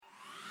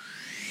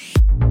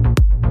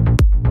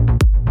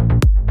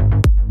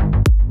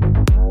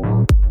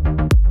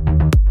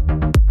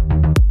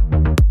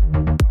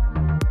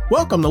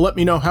welcome to Let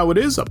Me Know How It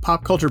Is, a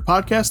pop culture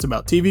podcast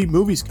about TV,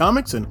 movies,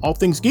 comics, and all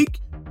things geek.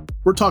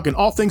 We're talking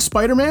all things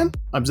Spider-Man.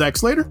 I'm Zach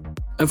Slater.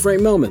 I'm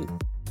Frank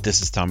Melman.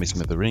 This is Tommy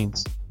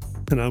Smithereens.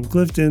 And I'm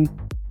Clifton.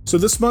 So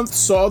this month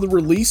saw the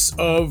release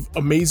of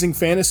Amazing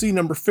Fantasy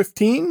number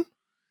 15,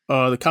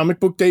 the comic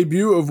book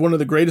debut of one of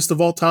the greatest of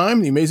all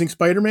time, The Amazing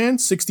Spider-Man,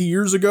 60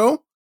 years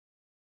ago.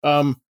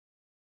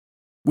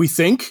 We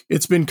think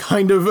it's been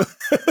kind of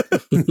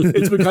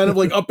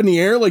like up in the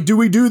air. Like, do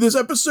we do this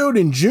episode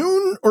in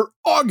June or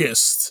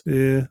August?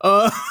 Yeah.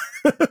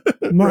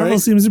 Marvel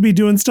seems to be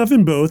doing stuff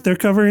in both. They're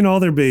covering all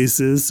their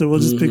bases, so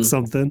we'll just pick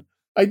something.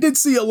 I did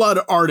see a lot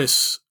of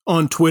artists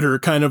on Twitter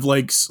kind of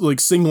like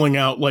singling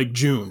out like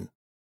June.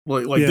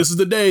 Like this is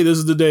the day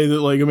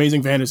that like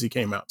Amazing Fantasy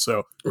came out.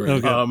 So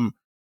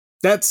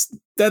that's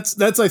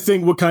I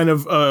think what kind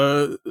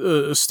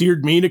of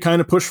steered me to kind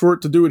of push for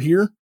it to do it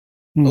here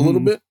a little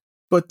bit.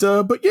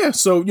 But yeah,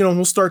 so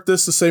we'll start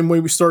this the same way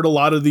we start a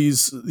lot of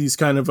these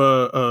kind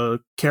of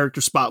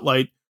character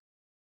spotlight.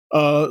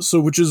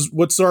 So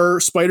what's our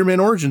Spider-Man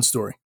origin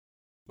story?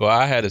 Well,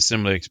 I had a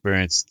similar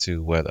experience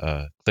to what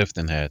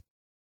Clifton had,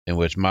 in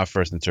which my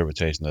first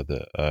interpretation of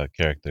the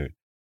character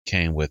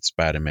came with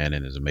Spider-Man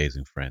and his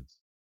amazing friends.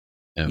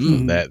 And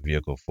from that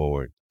vehicle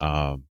forward,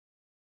 I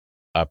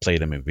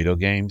played him in video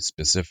games,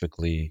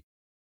 specifically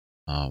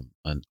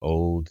an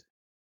old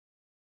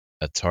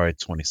Atari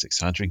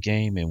 2600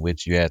 game in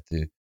which you had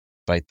to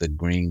fight the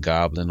Green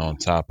Goblin on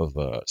top of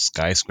a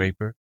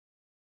skyscraper,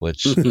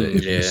 which if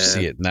you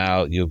see it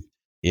now,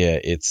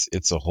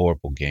 it's a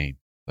horrible game,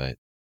 but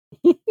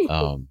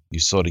you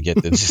sort of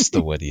get the gist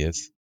of what he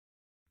is.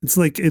 It's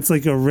like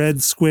a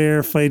red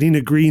square fighting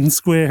a green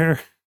square.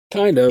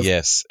 Kind of.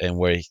 Yes,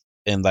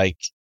 and like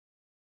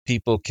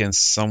people can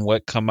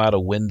somewhat come out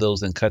of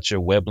windows and cut your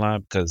web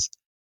line because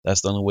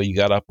that's the only way you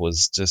got up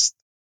was just,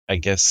 I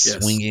guess,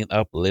 swinging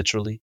up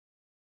literally.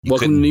 You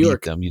Welcome couldn't to New beat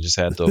York. them. You just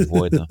had to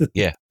avoid them.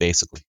 Yeah,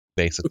 basically.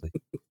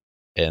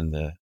 And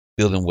the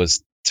building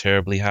was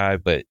terribly high,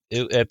 but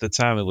at the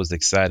time it was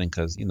exciting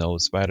because, it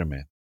was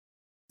Spider-Man.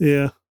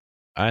 Yeah.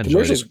 I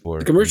enjoyed it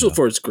the commercial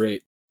for it's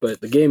great, but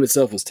the game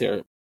itself was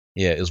terrible.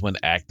 Yeah, it was when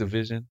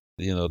Activision,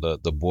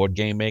 the board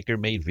game maker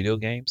made video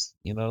games.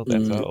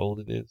 That's how old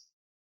it is.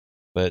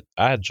 But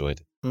I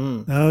enjoyed it.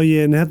 Oh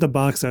yeah, and it had the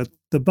box art.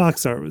 The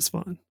box art was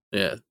fun.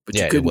 Yeah, but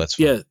it was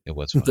fun. Yeah, it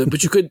was fun.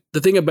 But you could. The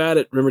thing about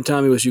it, remember,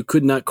 Tommy, was you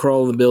could not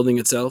crawl in the building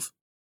itself.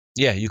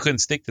 Yeah, you couldn't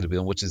stick to the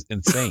building, which is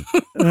insane.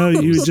 Oh,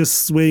 you would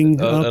just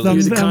swing up. You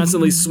had to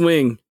constantly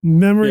swing.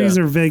 Memories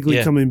are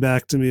vaguely coming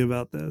back to me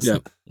about this.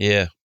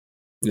 Yeah.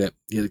 You had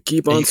to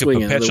keep on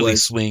swinging. You could perpetually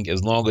swing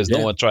as long as no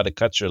one tried to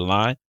cut your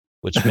line,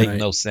 which made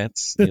no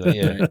sense.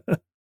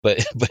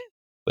 But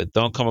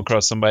don't come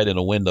across somebody in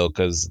a window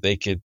because they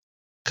could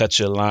cut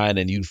your line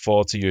and you'd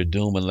fall to your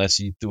doom unless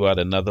you threw out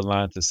another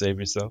line to save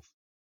yourself.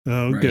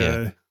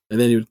 Okay. Right. And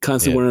then you'd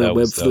constantly run out of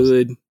web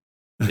fluid.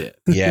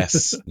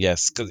 Yes.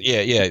 Because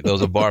there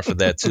was a bar for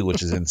that too,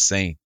 which is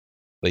insane.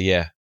 But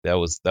yeah, that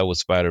was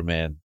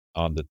Spider-Man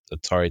on the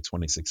Atari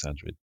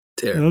 2600.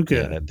 Terrible. Okay.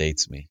 Yeah, that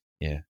dates me.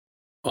 Yeah.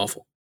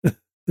 Awful.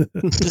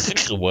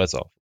 It was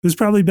awful. It was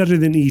probably better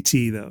than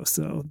E.T. though,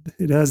 so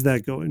it has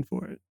that going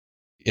for it.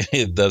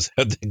 It does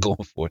have that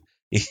going for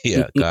it.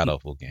 Yeah, god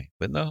awful game.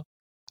 But no,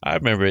 I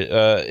remember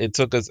it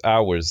took us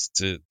hours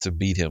to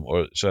beat him,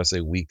 or should I say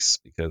weeks,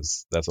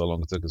 because that's how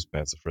long it took us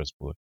past the first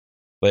board.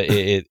 But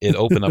it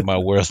opened up my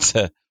world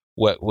to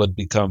what would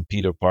become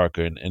Peter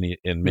Parker and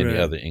many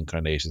other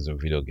incarnations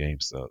of video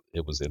games. So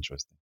it was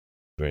interesting.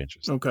 Very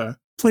interesting. Okay.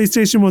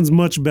 PlayStation 1's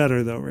much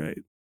better though, right?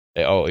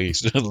 Oh, he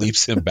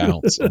leaps and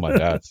bounds. Oh my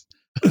God.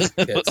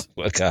 Yes. Oh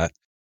my God.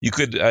 You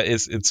could.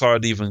 It's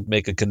hard to even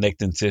make a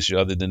connecting tissue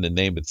other than the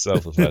name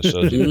itself. If I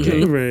showed you the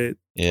game, Right.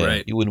 Yeah,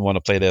 Right. You wouldn't want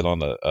to play that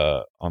on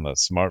a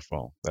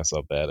smartphone. That's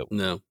how bad it was.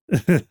 No.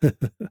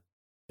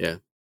 Yeah.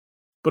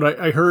 But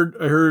I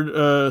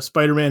heard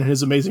Spider-Man and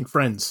His Amazing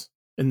Friends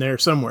in there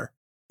somewhere.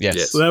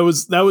 Yes. So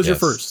that was your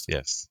first.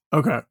 Yes.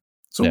 Okay.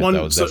 So Yeah, one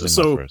that was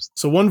definitely my first.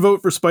 so one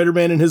vote for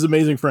Spider-Man and His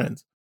Amazing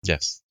Friends.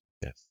 Yes.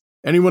 Yes.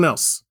 Anyone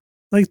else?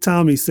 Like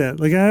Tommy said,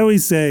 like I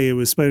always say, it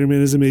was Spider-Man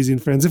and His Amazing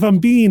Friends. If I'm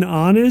being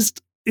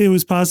honest, it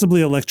was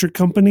possibly Electric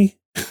Company.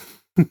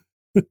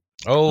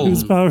 Oh. It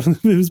was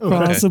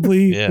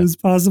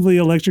possibly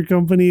Electric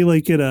Company,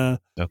 like at a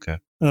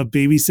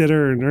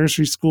babysitter or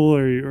nursery school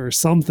or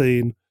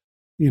something,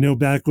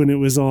 back when it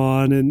was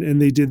on,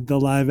 and they did the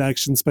live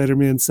action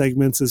Spider-Man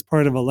segments as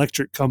part of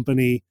Electric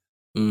Company.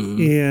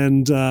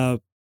 And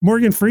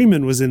Morgan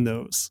Freeman was in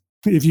those.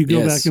 If you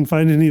go back and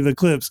find any of the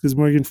clips, because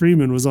Morgan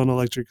Freeman was on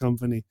Electric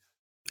Company.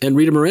 And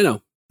Rita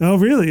Moreno. Oh,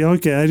 really?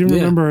 Okay. I didn't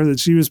remember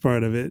that she was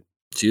part of it.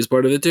 She was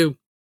part of it too.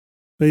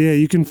 But yeah,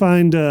 you can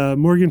find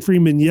Morgan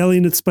Freeman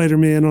yelling at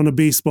Spider-Man on a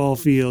baseball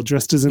field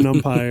dressed as an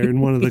umpire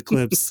in one of the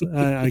clips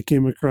I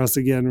came across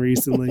again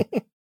recently.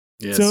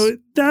 Yes. So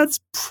that's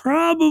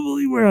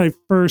probably where I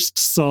first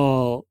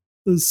saw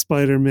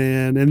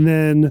Spider-Man. And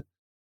then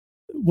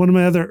one of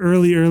my other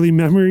early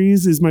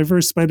memories is my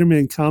first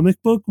Spider-Man comic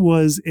book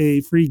was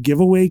a free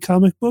giveaway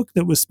comic book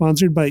that was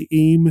sponsored by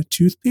AIM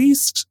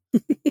toothpaste.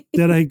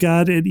 that I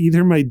got at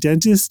either my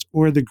dentist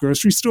or the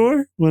grocery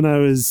store when I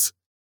was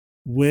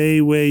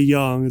way, way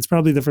young. It's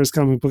probably the first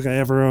comic book I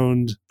ever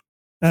owned,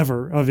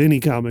 ever, of any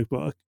comic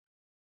book.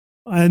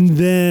 And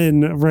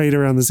then right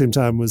around the same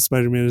time was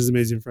Spider-Man and His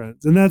Amazing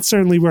Friends. And that's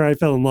certainly where I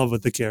fell in love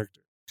with the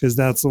character, because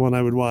that's the one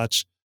I would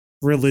watch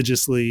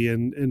religiously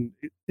and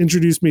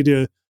introduced me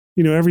to,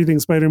 everything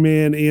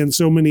Spider-Man and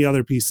so many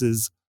other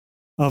pieces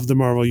of the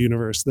Marvel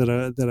Universe that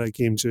I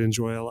came to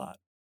enjoy a lot.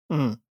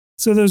 Mm.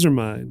 So those are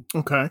mine.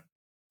 Okay.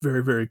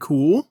 Very, very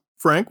cool.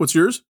 Frank, what's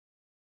yours?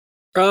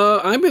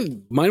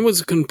 Mine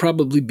can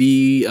probably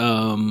be,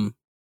 I'd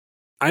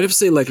have to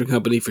say Electric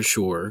Company for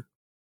sure.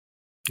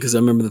 Because I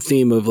remember the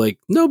theme of like,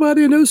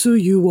 nobody knows who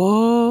you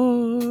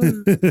are.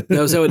 That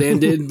was how it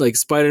ended, like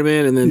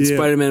Spider-Man. And then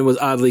Spider-Man was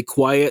oddly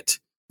quiet.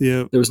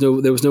 Yeah. There was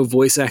no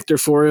voice actor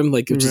for him.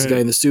 Like it was just a guy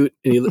in the suit.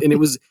 And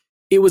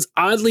it was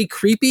oddly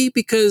creepy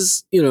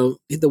because, the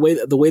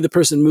way the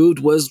person moved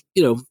was,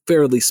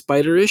 fairly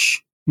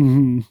Spider-ish.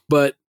 Mm-hmm.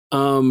 But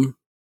I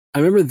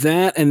remember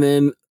that, and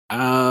then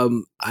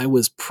I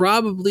was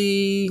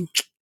probably,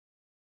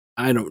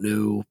 I don't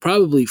know,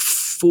 probably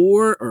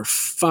 4 or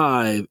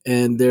 5,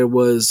 and there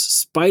was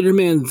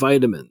Spider-Man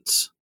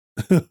vitamins.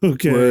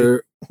 Okay.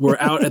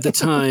 were out at the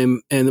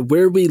time, and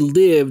where we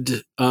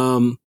lived,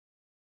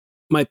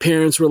 my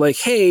parents were like,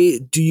 "Hey,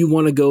 do you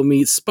want to go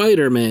meet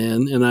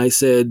Spider-Man?" And I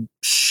said,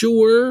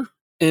 "Sure."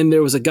 And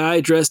there was a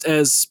guy dressed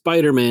as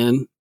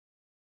Spider-Man,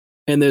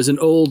 and there's an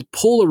old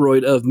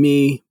Polaroid of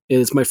me, and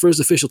it's my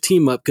first official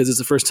team up because it's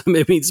the first time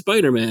I meet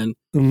Spider-Man.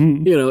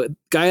 Mm-hmm.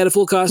 Guy had a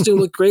full costume,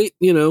 looked great,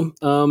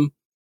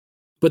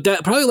 But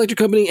that probably Electric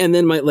Company, and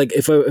then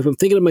if I'm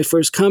thinking of my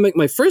first comic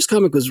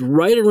was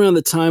right around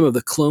the time of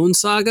the Clone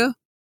Saga,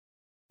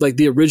 like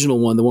the original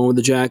one, the one with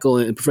the Jackal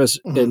and Professor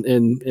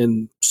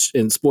and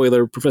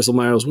spoiler, Professor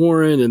Miles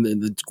Warren and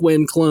the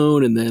Gwen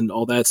clone, and then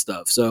all that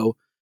stuff. So,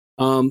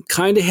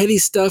 kind of heady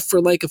stuff for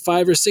like a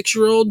 5 or 6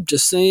 year old.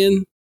 Just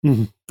saying.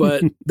 Mm-hmm.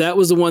 But that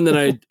was the one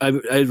that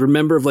I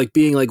remember of like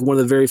being like one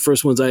of the very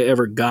first ones I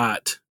ever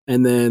got,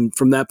 and then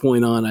from that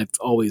point on, I've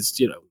always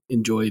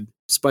enjoyed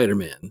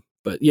Spider-Man.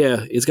 But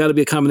yeah, it's got to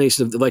be a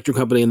combination of the Electric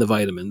Company and the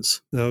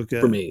vitamins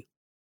for me.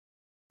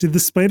 Did the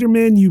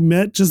Spider-Man you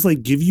met just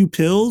like give you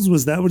pills?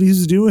 Was that what he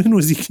was doing?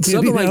 Was he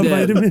handing out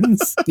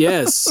vitamins?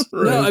 Yes.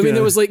 Right, no, I mean,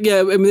 there was like,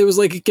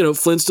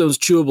 Flintstones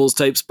chewables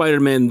type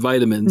Spider-Man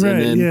vitamins. Right,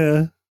 and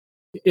then,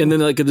 and then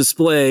like a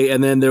display.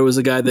 And then there was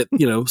a guy that,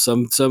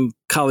 some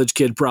college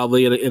kid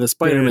probably in a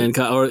Spider-Man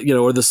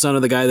or the son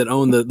of the guy that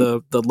owned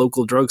the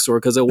local drugstore.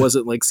 Cause it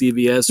wasn't like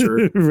CVS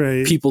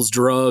or People's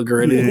Drug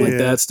or anything like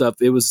that stuff.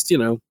 It was,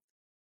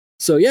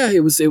 So yeah, it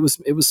was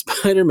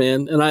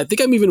Spider-Man, and I think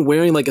I'm even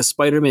wearing like a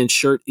Spider-Man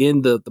shirt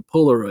in the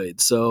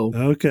Polaroid. So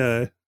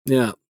okay,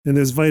 yeah. And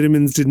those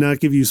vitamins did not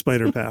give you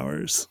spider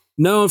powers.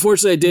 No,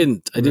 unfortunately, I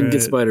didn't. I didn't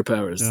get spider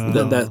powers.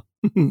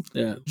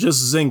 Yeah, just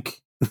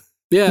zinc.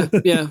 Yeah,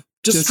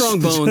 just strong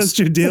bones. Just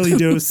your daily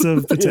dose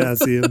of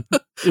potassium.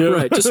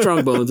 Right, just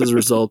strong bones as a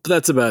result. But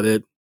that's about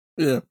it.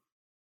 Yeah.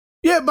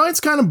 Yeah, mine's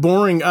kind of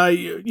boring. I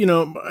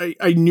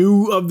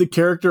knew of the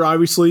character,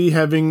 obviously,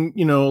 having,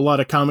 a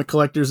lot of comic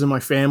collectors in my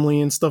family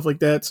and stuff like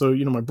that. So,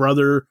 my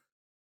brother,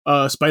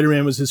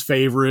 Spider-Man was his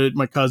favorite.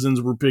 My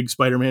cousins were big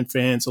Spider-Man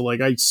fans. So, like,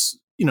 I,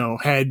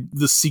 had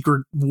the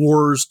Secret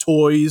Wars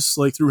toys,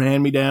 like, through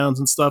hand-me-downs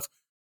and stuff.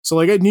 So,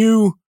 like, I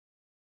knew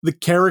the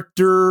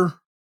character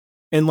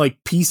and,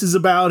 like, pieces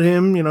about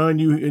him, I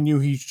knew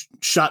he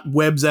shot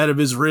webs out of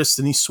his wrist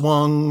and he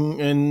swung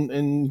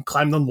and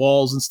climbed on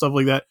walls and stuff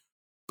like that.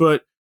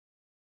 But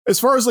as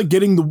far as like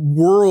getting the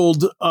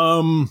world,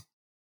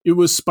 it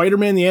was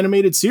Spider-Man the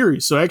animated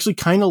series, so actually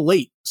kind of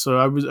late. So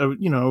I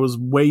was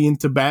way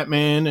into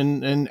Batman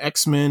and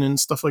X-Men and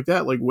stuff like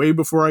that, like way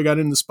before I got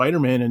into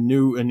Spider-Man and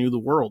knew the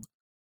world.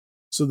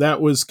 So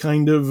that was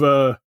kind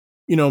of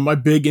my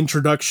big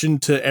introduction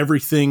to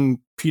everything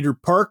Peter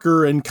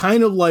Parker, and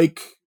kind of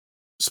like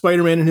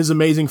Spider-Man and His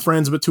Amazing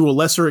Friends, but to a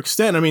lesser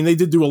extent. I mean, they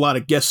did do a lot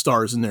of guest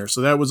stars in there,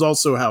 so that was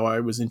also how I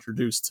was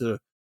introduced to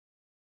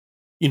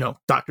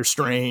Doctor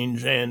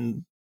Strange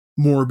and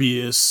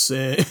Morbius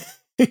and,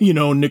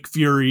 Nick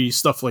Fury,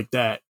 stuff like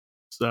that.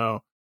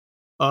 So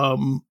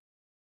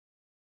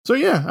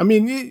yeah, I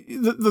mean,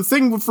 the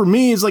thing for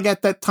me is like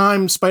at that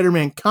time,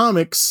 Spider-Man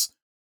comics,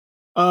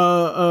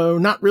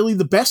 not really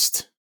the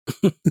best.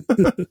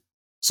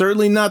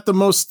 Certainly not the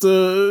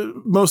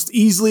most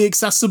easily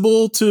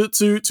accessible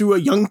to a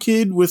young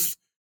kid with,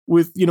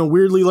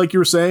 weirdly, like you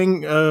were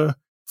saying,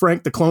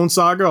 Frank, the Clone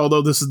Saga,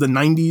 although this is the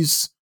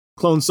 90s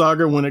Clone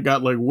Saga when it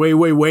got like way,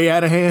 way, way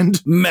out of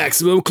hand.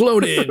 Maximum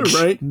clonage.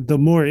 Right? The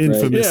more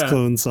infamous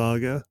Clone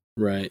Saga.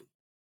 Right.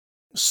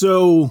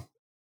 So,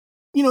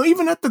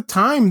 even at the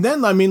time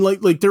then, I mean,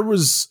 like there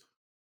was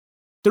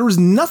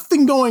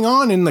nothing going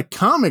on in the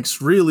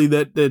comics really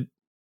that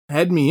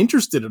had me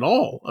interested at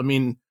all. I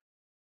mean,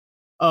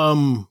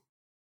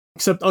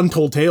 except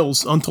Untold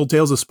Tales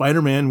of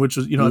Spider-Man, which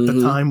was, at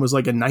the time was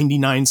like a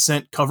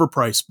 99-cent cover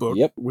price book,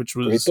 which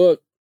was, great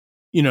book.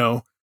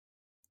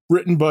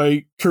 written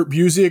by Kurt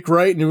Busiek,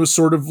 right? And it was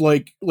sort of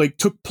like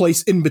took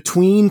place in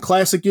between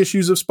classic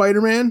issues of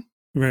Spider-Man.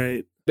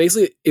 Right.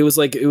 Basically, it was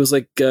like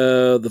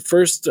the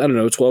first, I don't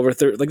know, 12 or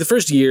 13, like the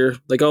first year,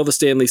 like all the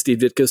Stan Lee, Steve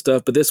Ditko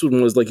stuff. But this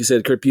one was, like you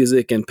said, Kurt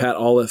Busiek and Pat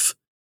Olive.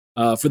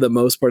 For the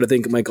most part, I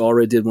think Mike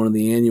Allred did one of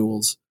the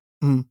annuals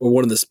or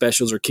one of the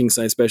specials or king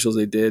size specials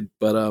they did.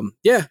 But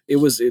yeah,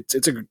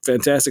 it's a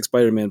fantastic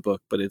Spider-Man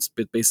book, but it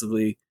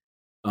basically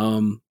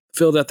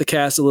filled out the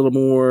cast a little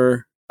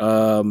more.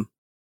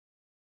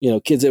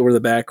 Kids that were in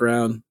the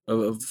background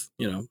of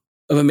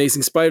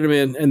Amazing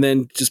Spider-Man, and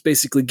then just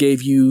basically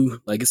gave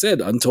you, like I said,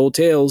 Untold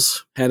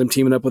Tales, had him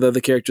teaming up with other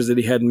characters that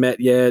he hadn't met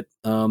yet.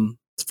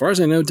 As far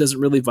as I know, it doesn't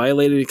really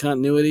violate any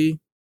continuity.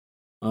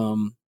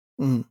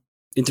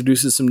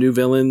 Introduces some new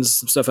villains,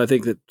 some stuff I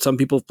think that some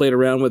people have played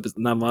around with, but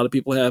not a lot of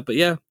people have. But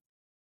yeah,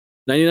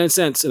 99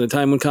 cents in a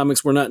time when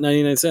comics were not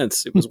 99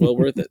 cents. It was well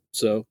worth it.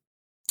 So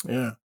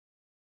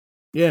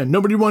yeah,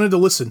 nobody wanted to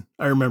listen.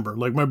 I remember,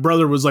 like, my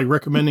brother was like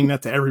recommending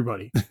that to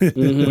everybody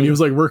when he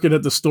was like working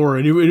at the store,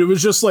 and it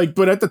was just like,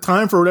 but at the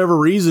time, for whatever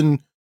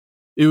reason,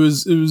 it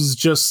was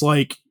just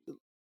like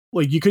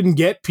you couldn't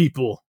get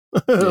people,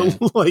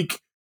 like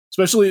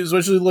especially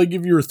like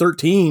if you were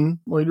 13,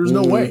 like there was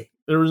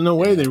no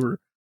way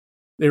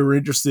they were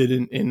interested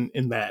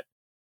in that,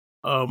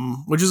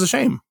 which is a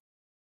shame.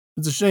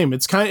 It's a shame.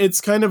 It's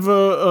kind of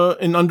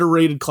an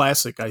underrated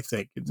classic. I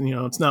think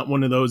it's not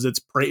one of those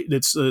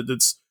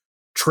that's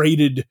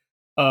traded,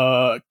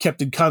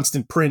 kept in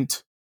constant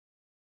print,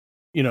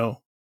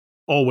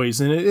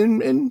 always.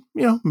 And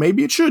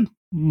maybe it should.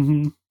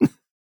 Mm-hmm.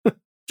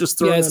 Just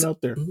throwing that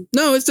out there.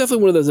 No, it's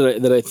definitely one of those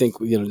that I think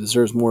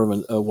deserves more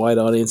of a wide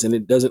audience, and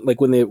it doesn't, like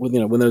when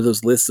there's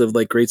those lists of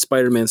like great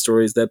Spider-Man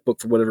stories, that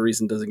book for whatever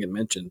reason doesn't get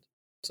mentioned.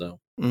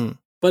 So,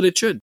 but it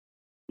should.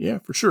 Yeah,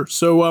 for sure.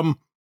 So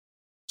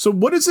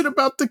what is it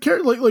about the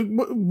character? Like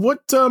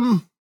what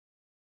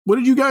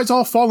did you guys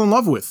all fall in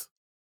love with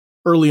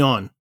early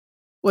on?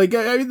 Like,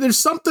 there's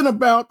something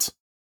about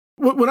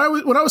when I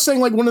was saying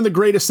like one of the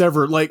greatest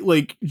ever.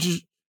 Like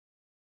just,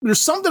 there's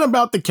something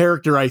about the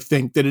character, I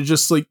think, that it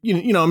just like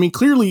I mean,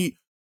 clearly,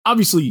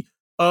 obviously,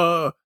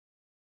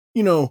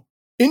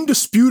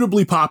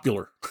 indisputably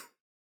popular,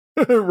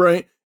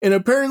 right? And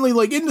apparently,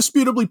 like,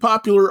 indisputably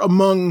popular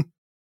among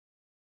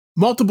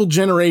multiple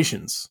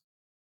generations,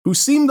 who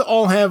seem to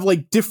all have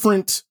like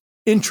different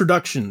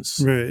introductions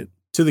to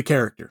the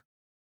character.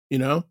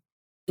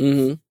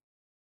 Mm-hmm.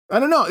 I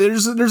don't know.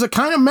 There's a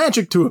kind of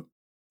magic to it.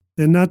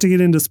 And not to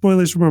get into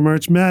spoilers from our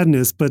March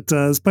Madness, but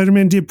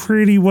Spider-Man did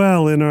pretty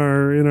well in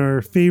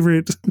our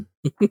favorite,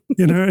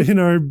 in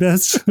our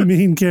best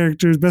main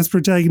characters, best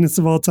protagonists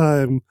of all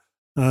time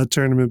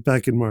tournament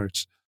back in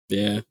March.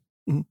 Yeah,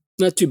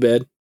 not too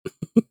bad.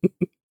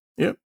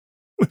 Yep.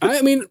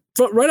 I mean,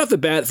 right off the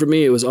bat, for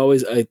me, it was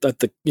always, I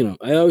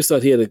always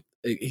thought he had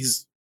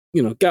he's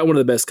got one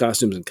of the best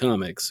costumes in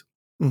comics.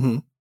 Mm-hmm.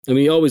 I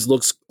mean, he always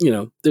looks,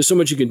 there's so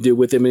much you can do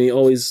with him, and he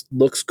always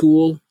looks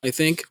cool, I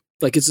think.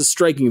 Like, it's a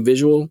striking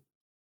visual,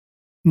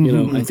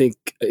 I think,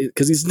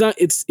 because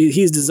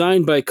he's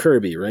designed by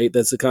Kirby, right?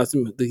 That's the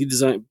costume that he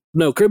designed.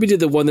 No, Kirby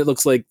did the one that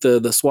looks like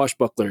the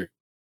swashbuckler,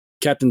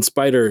 Captain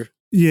Spider.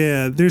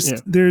 Yeah,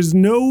 there's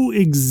no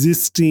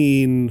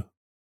existing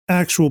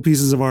actual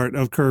pieces of art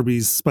of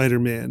Kirby's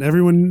Spider-Man.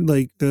 Everyone,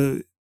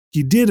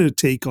 he did a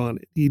take on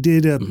it. He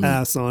did a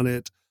pass on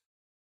it.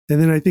 And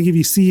then I think if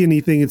you see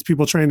anything, it's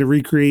people trying to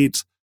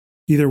recreate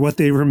either what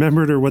they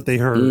remembered or what they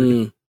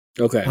heard.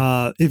 Okay.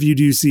 If you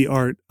do see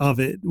art of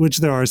it, which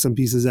there are some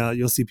pieces out,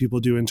 you'll see people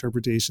do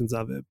interpretations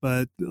of it.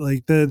 But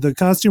like the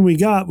costume we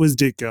got was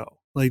Ditko.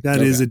 Like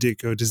that is a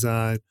Ditko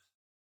design.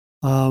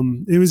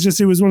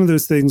 It was one of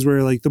those things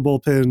where like the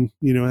bullpen,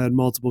 had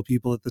multiple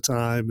people at the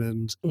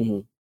time,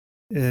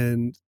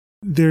 and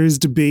there's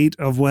debate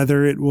of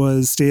whether it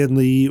was Stan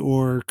Lee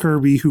or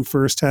Kirby who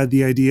first had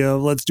the idea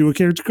of let's do a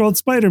character called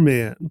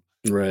Spider-Man.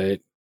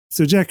 Right.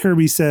 So Jack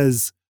Kirby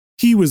says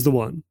he was the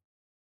one,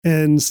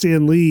 and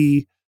Stan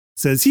Lee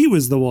says he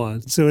was the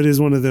one. So it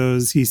is one of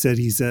those he said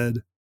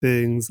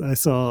things. I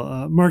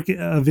saw Mark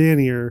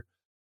Vanier,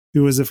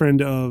 who was a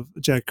friend of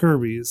Jack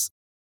Kirby's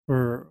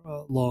for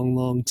a long,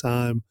 long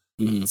time,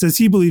 says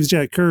he believes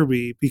Jack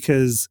Kirby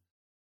because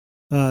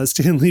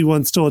Stan Lee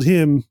once told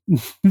him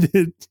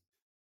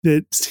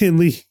that Stan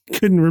Lee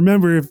couldn't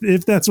remember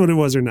if that's what it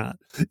was or not,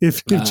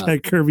 if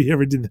Jack Kirby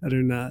ever did that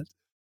or not.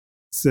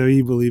 So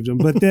he believed him.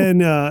 But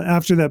then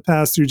after that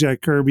passed through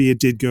Jack Kirby, it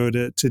did go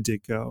to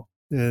Ditko.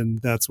 And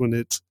that's when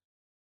it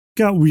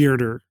got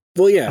weirder.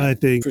 Well, yeah, I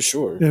think, for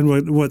sure. And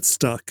what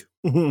stuck.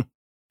 But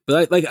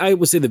I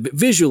would say that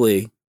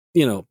visually,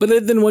 but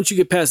then once you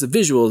get past the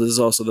visual, there's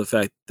also the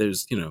fact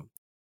there's,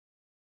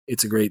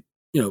 it's a great,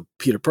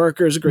 Peter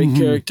Parker is a great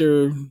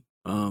character.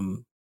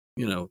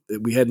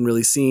 We hadn't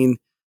really seen,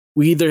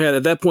 we either had,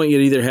 at that point,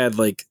 you'd either had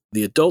like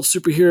the adult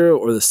superhero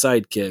or the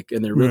sidekick.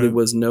 And there really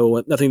was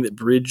nothing that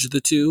bridged the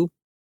two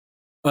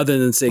other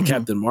than say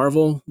Captain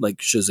Marvel, like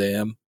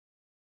Shazam.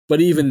 But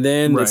even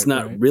then, it's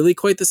not really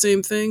quite the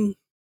same thing.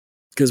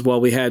 Because while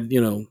we had,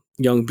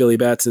 young Billy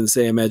Batson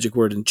say a magic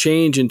word and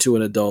change into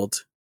an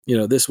adult.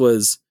 This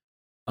was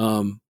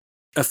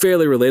a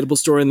fairly relatable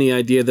story in the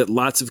idea that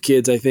lots of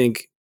kids, I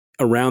think,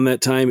 around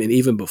that time and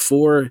even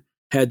before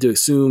had to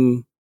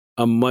assume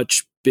a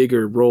much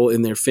bigger role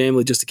in their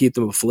family just to keep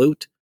them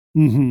afloat.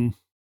 Mm-hmm.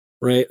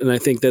 Right. And I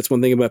think that's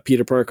one thing about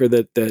Peter Parker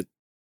that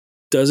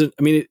doesn't,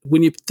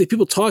 when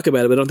people talk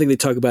about it, but I don't think they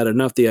talk about it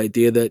enough, the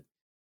idea that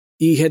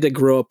he had to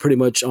grow up pretty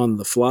much on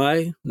the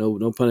fly.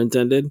 No pun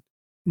intended.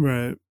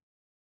 Right.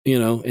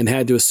 And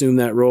had to assume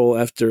that role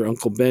after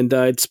Uncle Ben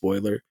died.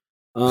 Spoiler.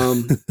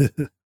 And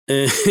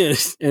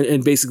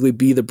basically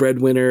be the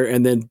breadwinner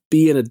and then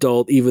be an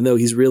adult, even though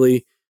he's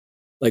really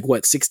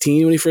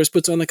 16 when he first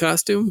puts on the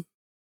costume.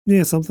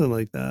 Yeah, something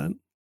like that.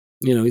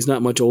 He's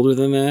not much older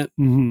than that.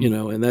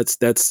 Mm-hmm. And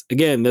that's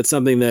again, that's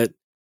something that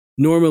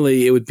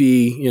normally it would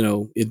be,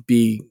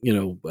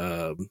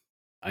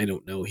 I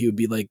don't know. He would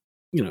be like,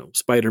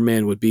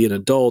 Spider-Man would be an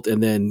adult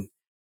and then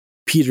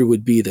Peter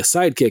would be the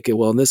sidekick.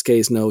 Well, in this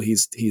case, no,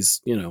 he's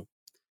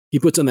he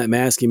puts on that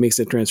mask, he makes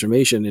that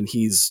transformation and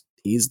he's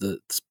the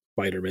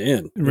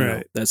Spider-Man.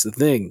 Right. That's the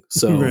thing.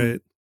 So right.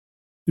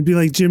 It'd be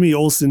like Jimmy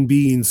Olsen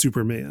being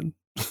Superman,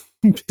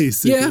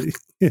 basically.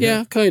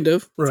 Yeah, kind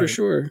of, right. For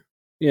sure.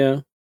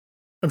 Yeah.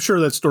 I'm sure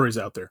that story's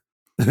out there.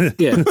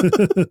 Yeah.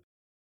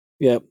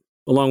 Yeah.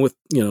 Along with,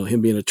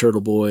 him being a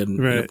turtle boy and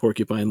right.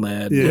 Porcupine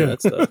Lad and all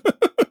that stuff.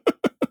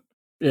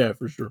 Yeah,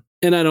 for sure.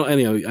 And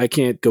I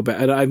can't go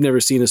back. I've never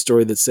seen a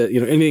story that said,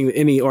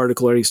 any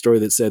article or any story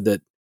that said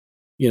that,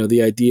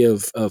 the idea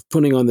of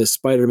putting on this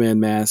Spider-Man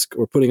mask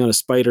or putting on a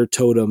spider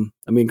totem.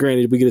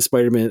 Granted, we get a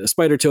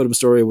spider totem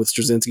story with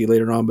Straczynski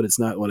later on, but it's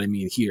not what I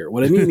mean here.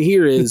 What I mean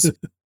here is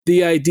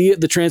the idea,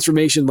 the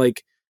transformation,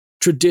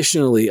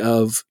 traditionally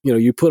of,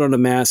 you put on a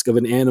mask of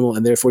an animal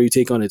and therefore you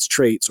take on its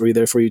traits, or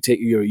therefore you take,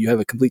 you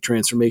have a complete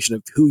transformation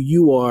of who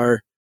you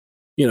are.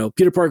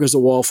 Peter Parker's a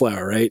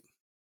wallflower, right?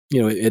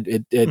 At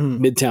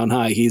Midtown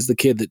High, he's the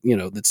kid that,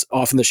 that's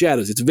off in the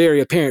shadows. It's very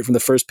apparent from the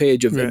first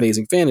page of right.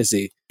 Amazing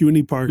Fantasy.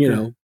 Puny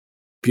Parker.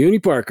 Puny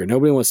Parker.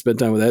 Nobody wants to spend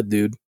time with that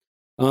dude.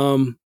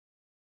 And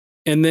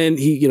then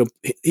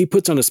he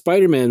puts on a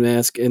Spider-Man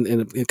mask and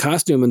a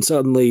costume and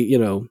suddenly,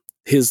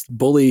 his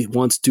bully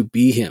wants to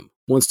be him,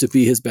 wants to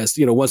be his best,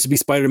 wants to be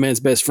Spider-Man's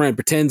best friend,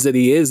 pretends that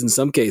he is in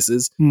some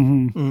cases,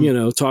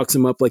 mm-hmm. Talks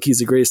him up like he's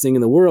the greatest thing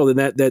in the world. And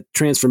that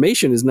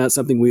transformation is not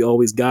something we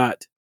always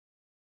got,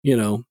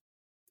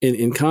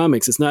 in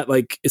comics. It's not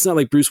like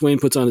Bruce Wayne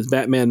puts on his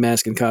Batman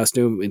mask and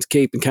costume and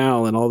cape and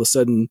cowl and all of a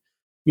sudden,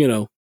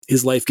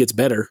 his life gets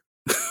better.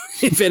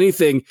 If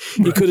anything,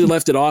 he could have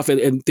left it off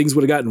and things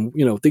would have gotten,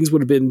 things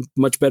would have been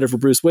much better for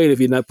Bruce Wayne if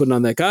he had not put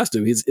on that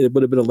costume. It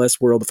would have been a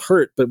less world of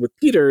hurt. But with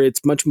Peter,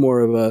 it's much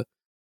more of a,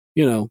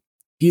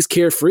 he's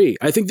carefree.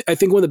 I think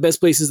one of the best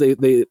places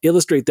they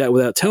illustrate that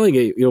without telling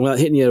it, without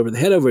hitting you over the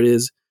head over it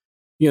is,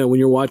 when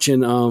you're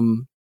watching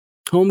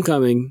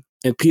Homecoming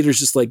and Peter's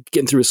just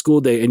getting through a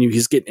school day and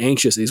he's getting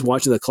anxious. He's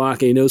watching the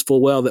clock and he knows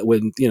full well that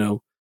when,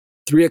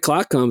 3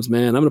 o'clock comes,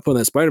 man, I'm going to put on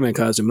that Spider-Man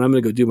costume and I'm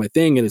going to go do my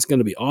thing and it's going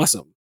to be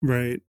awesome.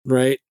 Right.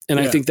 Right. And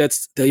yeah. I think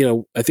that's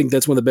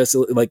one of the best,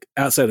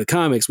 outside of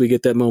comics, we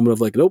get that moment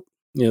of nope,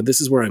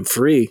 this is where I'm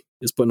free,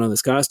 is putting on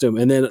this costume.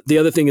 And then the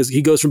other thing is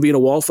he goes from being a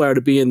wallflower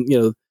to being,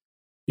 a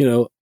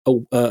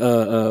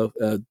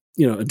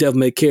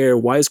devil-may-care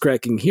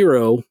wisecracking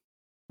hero,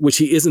 which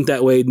he isn't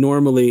that way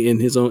normally in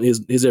his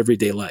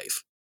everyday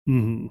life.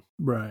 Mm-hmm.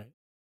 Right.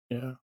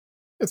 Yeah.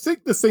 I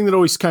think the thing that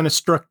always kind of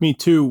struck me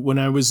too when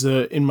I was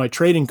in my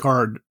trading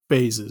card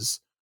phases,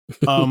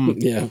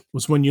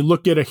 was when you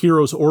look at a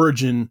hero's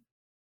origin.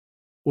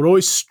 What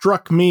always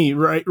struck me,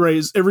 right,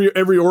 is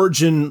every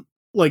origin,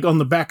 on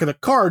the back of the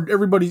card,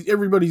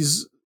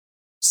 everybody's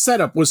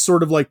setup was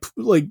sort of like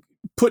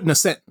put in a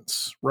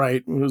sentence,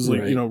 right? It was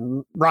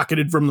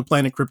rocketed from the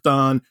planet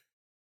Krypton,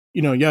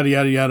 yada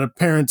yada yada.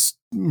 Parents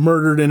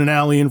murdered in an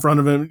alley in front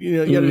of him,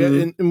 yada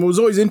yada. And what was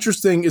always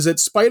interesting is that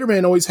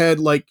Spider-Man always had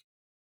like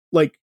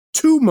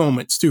 2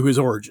 moments to his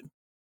origin.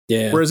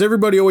 Yeah. Whereas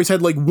everybody always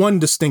had one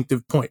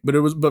distinctive point,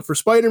 but for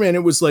Spider-Man,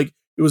 it was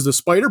the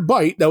spider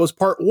bite. That was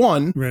part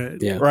 1. Right.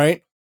 Yeah.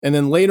 Right. And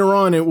then later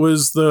on, it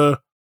was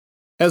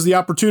has the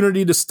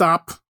opportunity to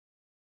stop,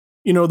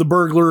 the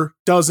burglar,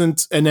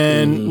 doesn't, and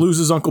then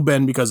loses Uncle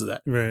Ben because of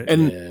that. Right.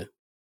 And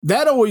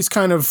that always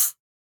kind of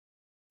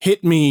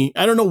hit me.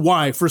 I don't know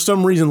why, for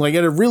some reason,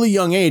 at a really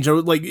young age, I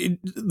was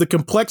the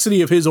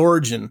complexity of his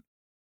origin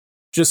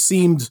just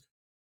seemed,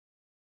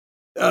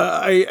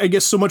 I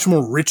guess, so much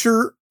more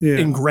richer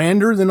and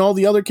grander than all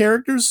the other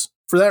characters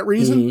for that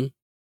reason.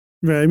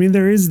 Mm-hmm. Right.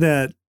 There is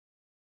that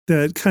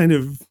kind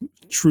of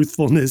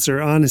truthfulness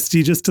or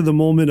honesty just to the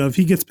moment of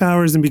he gets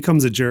powers and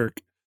becomes a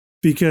jerk.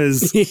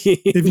 Because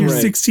if you're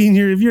right. 16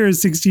 if you're a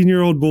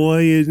 16-year-old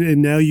boy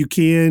and now you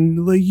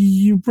can,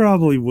 you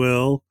probably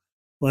will.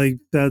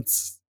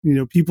 That's,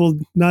 people,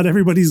 not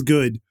everybody's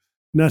good.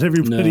 Not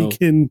everybody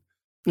can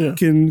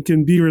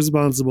be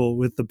responsible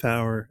with the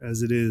power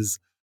as it is.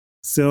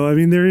 So,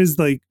 there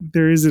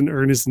is an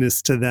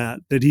earnestness to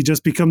that he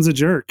just becomes a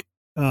jerk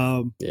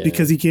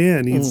because he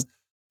can.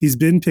 he's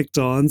been picked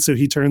on, so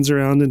he turns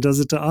around and does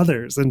it to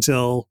others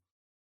until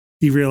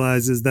he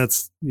realizes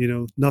that's,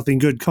 nothing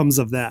good comes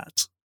of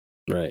that.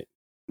 Right.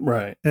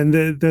 Right. And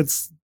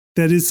that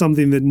is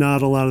something that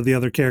not a lot of the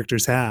other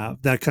characters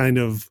have, that kind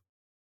of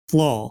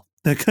flaw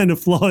at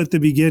the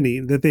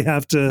beginning that they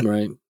have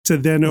to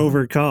then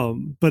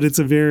overcome. But it's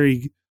a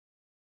very,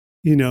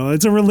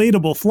 it's a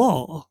relatable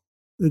flaw.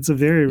 It's a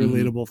very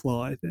relatable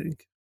flaw, I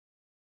think.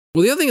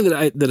 Well, the other thing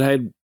that I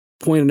had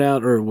pointed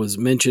out or was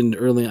mentioned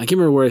earlier, I can't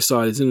remember where I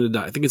saw it.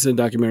 I think it's in a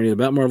documentary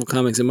about Marvel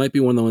Comics. It might be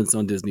one of the ones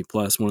on Disney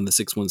Plus, one of the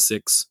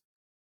 616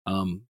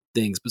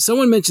 things. But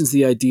someone mentions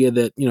the idea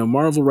that,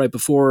 Marvel right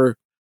before,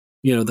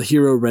 the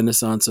hero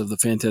renaissance of the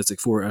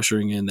Fantastic Four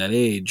ushering in that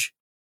age,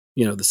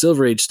 the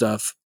Silver Age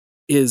stuff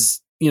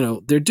is,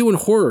 they're doing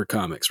horror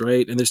comics,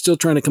 right? And they're still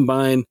trying to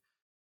combine,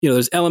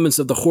 there's elements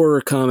of the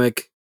horror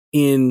comic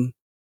in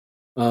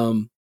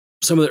some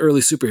of the early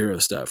superhero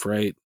stuff,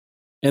 right?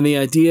 And the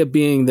idea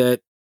being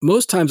that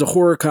most times a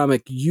horror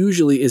comic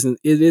usually isn't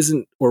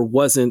or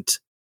wasn't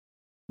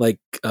like,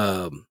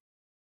 it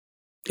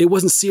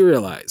wasn't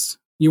serialized.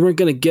 You weren't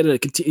going to get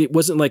it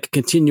wasn't like a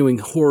continuing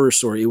horror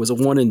story. It was a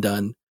one and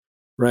done,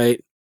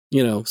 right?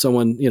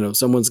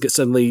 Someone's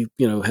suddenly,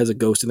 has a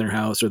ghost in their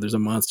house or there's a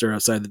monster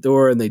outside the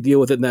door and they deal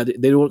with it and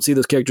that they don't see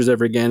those characters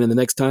ever again. And the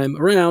next time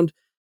around,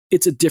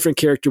 it's a different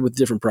character with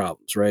different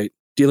problems, right?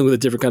 Dealing with a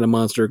different kind of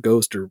monster,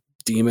 ghost or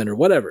demon or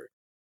whatever.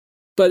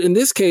 But in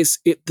this case,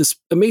 this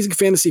Amazing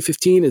Fantasy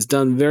 15 is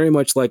done very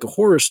much like a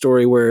horror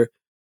story where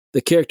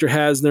the character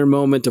has their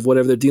moment of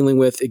whatever they're dealing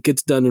with. It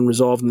gets done and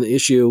resolved in the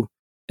issue,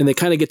 and they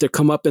kind of get their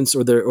comeuppance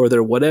or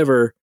their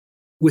whatever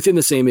within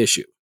the same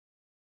issue.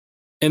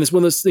 And it's one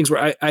of those things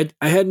where I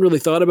hadn't really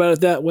thought about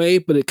it that way,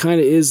 but it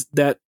kind of is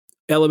that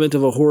element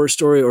of a horror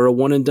story or a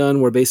one and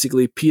done where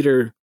basically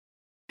Peter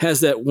has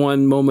that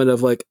one moment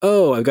of like,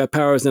 oh, I've got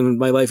powers and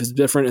my life is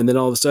different. And then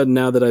all of a sudden,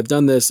 now that I've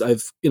done this,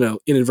 I've,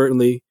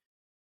 inadvertently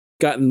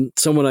gotten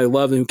someone I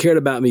loved and who cared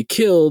about me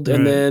killed. Right.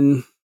 And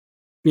then,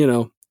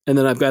 and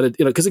then I've got to,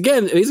 because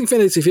again, Amazing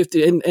Fantasy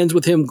 15 ends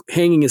with him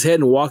hanging his head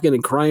and walking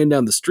and crying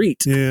down the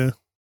street. Yeah.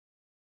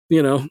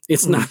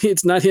 It's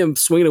not him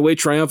swinging away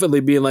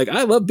triumphantly being like,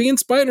 I love being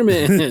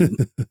Spider-Man,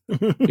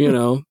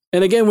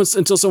 and again,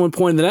 until someone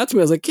pointed that out to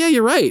me, I was like, yeah,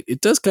 you're right.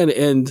 It does kind of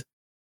end,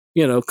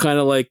 kind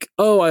of like,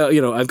 oh,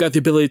 I've got the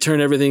ability to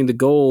turn everything to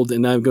gold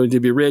and I'm going to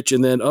be rich.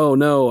 And then, oh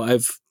no,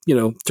 I've,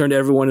 turned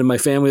everyone in my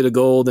family to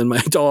gold and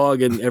my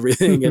dog and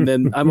everything. And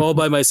then I'm all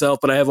by myself,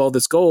 but I have all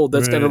this gold.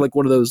 That's kind of like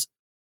one of those,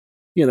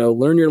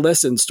 learn your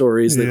lesson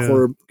stories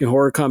that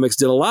horror comics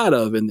did a lot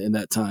of in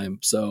that time.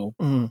 So,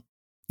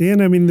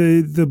 And I mean,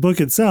 the book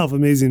itself,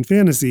 Amazing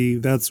Fantasy,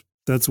 that's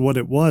what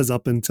it was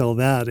up until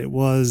that. It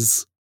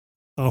was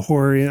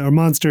a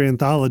monster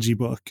anthology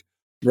book.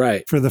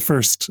 Right. For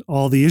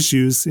all the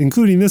issues,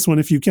 including this one,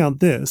 if you count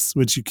this,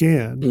 which you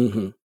can.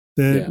 Mm-hmm.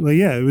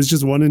 It was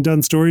just one and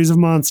done stories of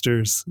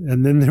monsters.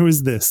 And then there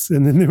was this,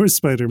 and then there was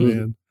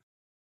Spider-Man.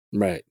 Mm-hmm.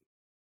 Right.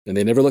 And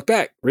they never looked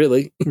back,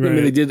 really. Right.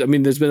 They did.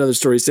 There's been other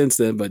stories since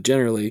then, but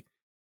generally,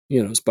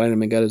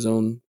 Spider-Man got his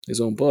own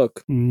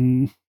book.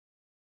 Mm-hmm.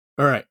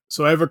 All right.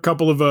 So I have a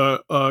couple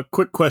of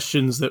quick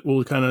questions that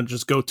we'll kind of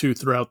just go to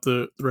throughout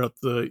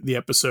the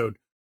episode.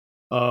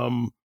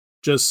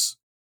 Just,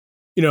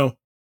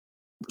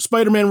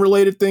 Spider-Man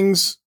related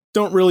things,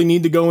 don't really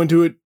need to go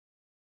into it,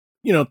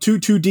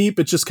 too deep.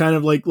 It's just kind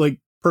of like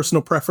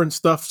personal preference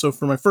stuff. So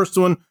for my first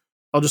one,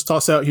 I'll just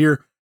toss out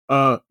here,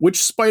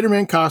 which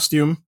Spider-Man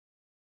costume,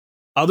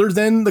 other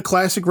than the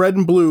classic red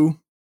and blue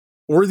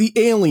or the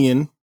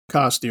alien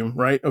costume,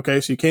 right? Okay.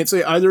 So you can't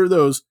say either of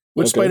those.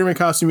 Which Spider-Man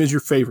costume is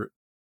your favorite?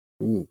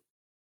 Ooh.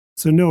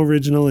 So no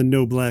original and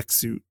no black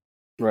suit.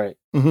 Right.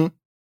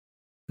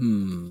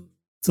 Mm-hmm.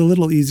 It's a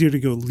little easier to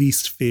go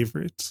least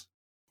favorite.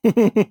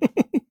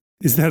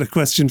 Is that a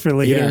question for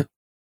later?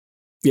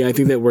 Yeah, I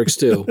think that works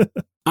too.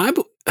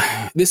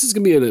 This is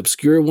gonna be an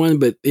obscure one,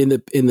 but in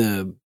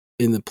the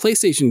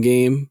PlayStation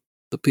game,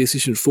 the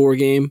PlayStation 4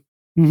 game,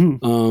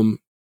 mm-hmm.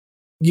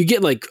 You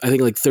get I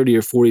think 30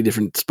 or 40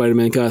 different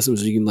Spider-Man costumes.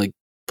 So you can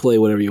play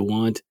whatever you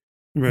want.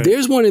 Right.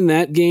 There's one in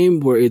that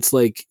game where it's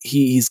like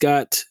he's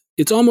got,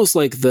 it's almost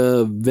like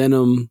the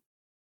Venom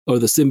or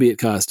the symbiote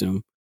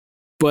costume,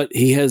 but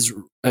he has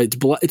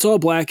it's all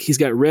black. He's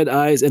got red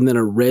eyes and then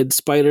a red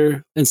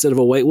spider instead of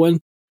a white one.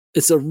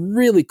 It's a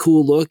really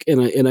cool look,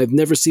 and I've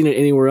never seen it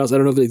anywhere else. I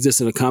don't know if it exists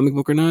in a comic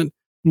book or not,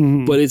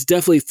 but it's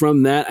definitely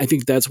from that. I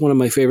think that's one of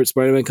my favorite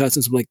Spider-Man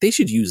costumes. I'm like, they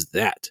should use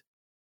that.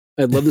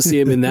 I'd love to see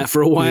him in that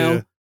for a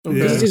while.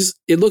 Yeah.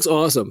 It looks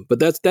awesome, but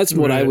that's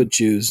what I would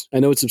choose. I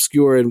know it's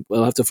obscure, and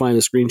I'll have to find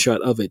a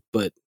screenshot of it,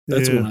 but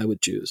that's what I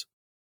would choose.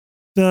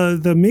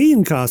 The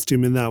main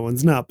costume in that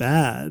one's not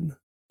bad.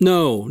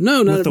 No,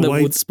 not with the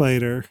white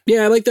spider.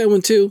 Yeah, I like that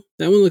one too.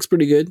 That one looks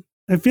pretty good.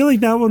 I feel like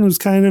that one was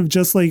kind of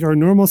just like our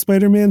normal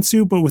Spider-Man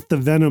suit, but with the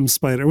Venom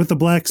spider, with the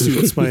black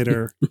suit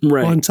spider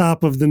on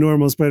top of the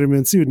normal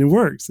Spider-Man suit, and it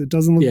works. It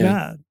doesn't look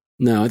bad.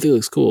 No, I think it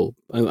looks cool.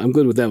 I'm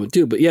good with that one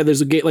too. But yeah,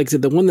 there's a game, like I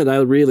said, the one that I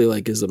really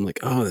like is I'm like,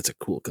 oh, that's a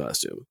cool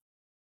costume.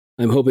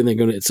 I'm hoping they're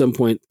going to at some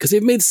point, because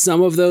they've made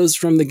some of those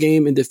from the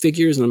game into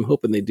figures, and I'm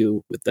hoping they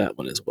do with that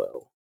one as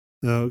well.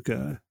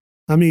 Okay.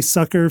 I'm a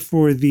sucker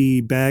for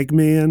the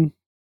Bagman.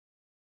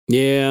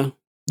 Yeah.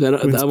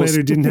 When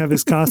Spider didn't have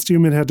his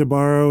costume and had to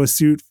borrow a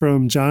suit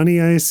from Johnny,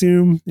 I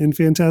assume, in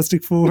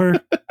Fantastic Four.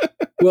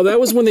 Well, that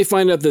was when they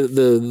find out the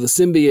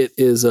symbiote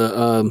is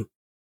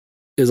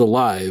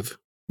alive.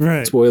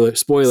 Right. Spoiler.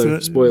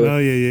 Oh,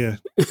 yeah.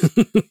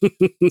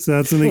 So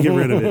that's when they get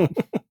rid of it.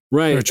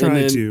 Right. Or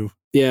try to.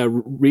 Yeah,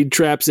 Reed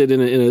traps it in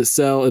a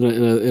cell, in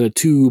a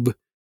tube.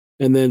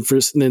 And then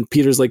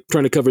Peter's like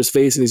trying to cover his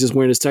face, and he's just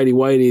wearing his tidy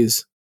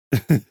whities.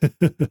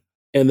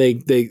 And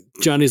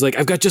Johnny's like,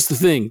 I've got just the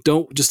thing.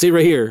 Don't just stay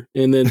right here.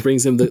 And then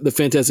brings him the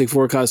Fantastic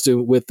Four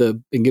costume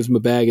and gives him a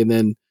bag, and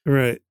then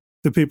the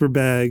paper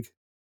bag.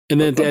 And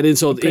then to add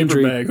insult to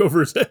injury, bag over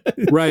his head.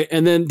 Right.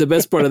 And then the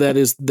best part of that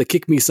is the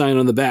kick me sign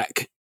on the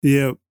back.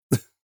 Yep.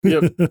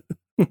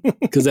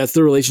 Because that's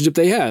the relationship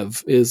they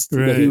have, is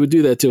that he would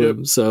do that to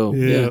him. So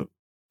yeah,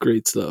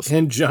 great stuff.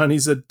 And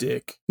Johnny's a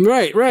dick.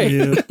 Right.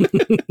 Yeah.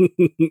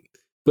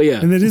 But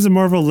yeah. And it is a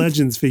Marvel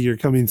Legends figure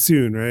coming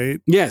soon,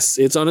 right? Yes,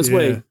 it's on its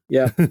way.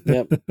 Yeah.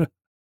 Yep.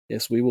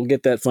 Yes, we will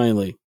get that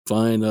finally.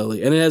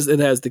 Finally. And it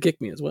has the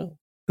kick me as well.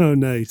 Oh,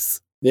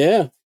 nice.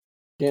 Yeah.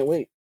 Can't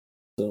wait.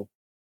 So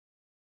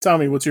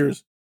Tommy, what's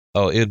yours?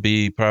 Oh, it'd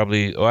be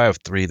probably I have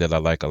 3 that I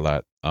like a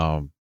lot.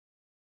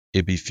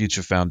 It'd be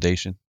Future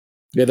Foundation.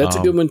 Yeah, that's a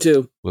good one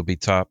too. Would be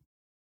top.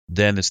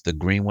 Then it's the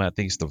green one. I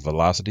think it's the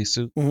Velocity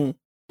suit. Mm-hmm.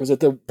 Was it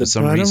the for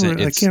some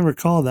reason I can't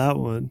recall that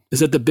one.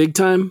 Is it the Big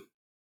Time?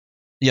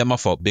 Yeah, my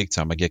fault. Big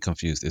Time. I get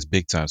confused. It's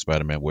Big Time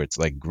Spider-Man, where it's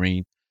like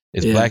green.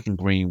 It's black and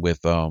green with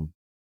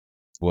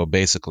well,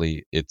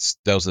 basically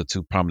those are the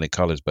 2 prominent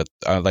colors, but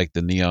I like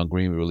the neon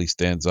green really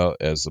stands out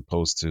as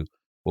opposed to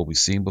what we've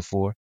seen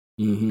before.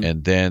 Mm-hmm.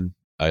 And then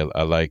I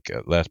like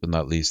last but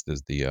not least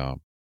is the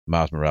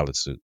Miles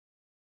Morales suit.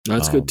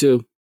 That's good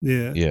too.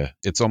 Yeah. Yeah,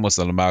 it's almost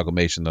an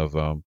amalgamation of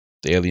the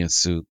alien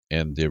suit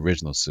and the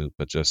original suit,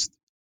 but just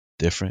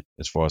different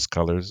as far as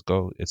colors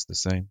go. It's the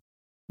same.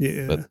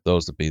 Yeah. But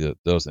those would be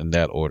those in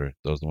that order.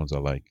 Those are the ones I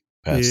like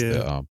past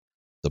the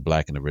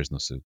black and original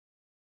suit.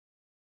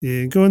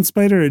 Yeah, and going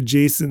Spider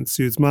adjacent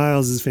suits.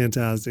 Miles is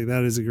fantastic.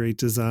 That is a great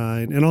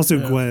design. And also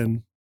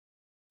Gwen.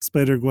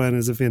 Spider Gwen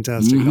is a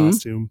fantastic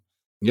costume.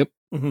 Yep.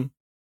 Mm-hmm.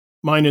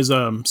 Mine is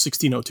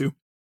 1602.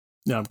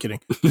 No, I'm kidding.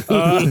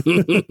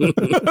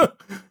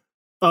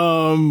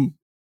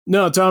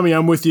 No, Tommy,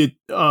 I'm with you.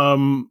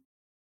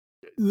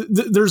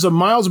 There's a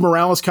Miles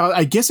Morales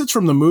I guess it's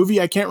from the movie.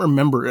 I can't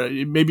remember.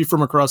 Maybe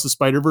from Across the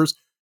Spider-Verse.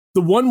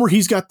 The one where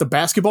he's got the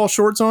basketball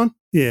shorts on.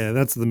 Yeah,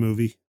 that's the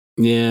movie.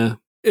 Yeah.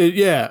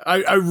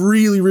 I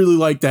really, really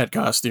like that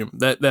costume.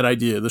 That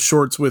idea. The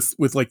shorts with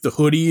like the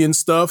hoodie and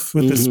stuff.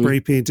 With the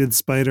spray painted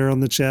spider on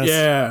the chest.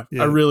 Yeah,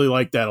 I really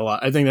like that a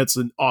lot. I think that's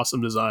an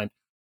awesome design.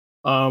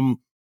 And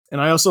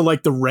I also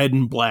like the red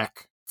and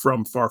black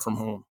from Far From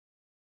Home.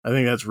 I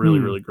think that's really,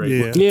 really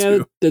great. Yeah,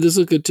 that does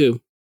look good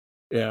too.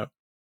 Yeah.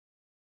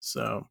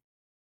 So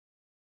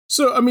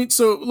let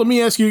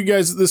me ask you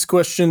guys this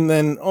question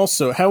then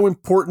also. How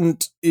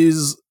important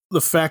is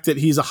the fact that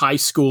he's a high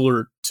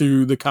schooler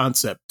to the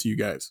concept to you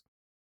guys?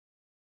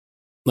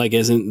 Like,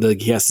 isn't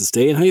like he has to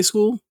stay in high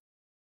school?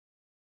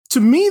 To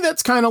me,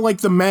 that's kind of like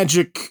the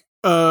magic,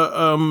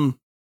 that's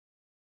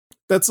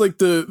like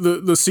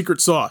the secret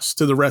sauce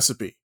to the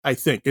recipe, I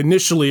think,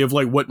 initially, of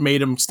like what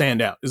made him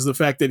stand out is the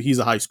fact that he's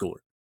a high schooler.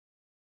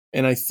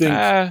 And I think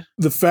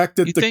the fact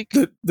that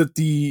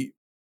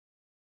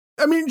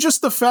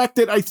just the fact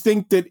that I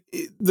think that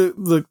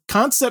the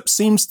concept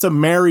seems to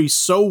marry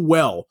so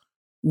well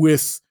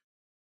with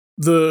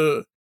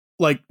the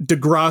like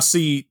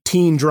Degrassi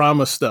teen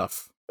drama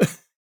stuff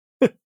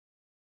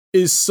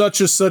is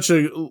such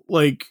a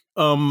like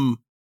I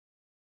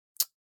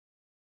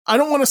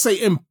don't want to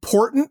say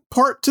important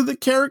part to the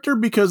character,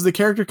 because the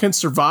character can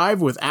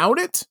survive without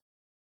it.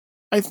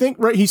 I think,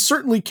 right? He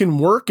certainly can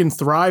work and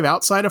thrive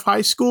outside of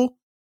high school,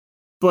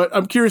 but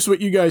I'm curious what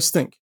you guys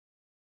think.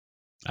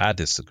 I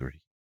disagree.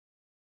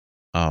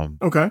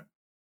 Okay.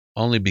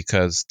 Only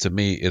because to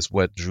me, it's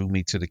what drew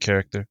me to the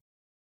character.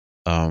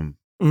 It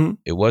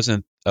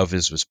wasn't of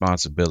his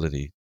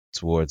responsibility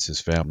towards his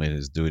family and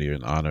his duty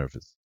and honor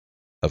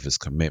of his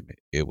commitment.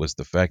 It was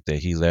the fact that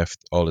he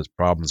left all his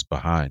problems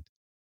behind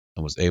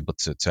and was able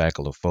to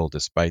tackle a foe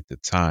despite the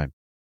time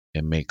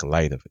and make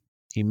light of it.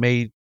 He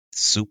made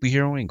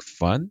superheroing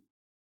fun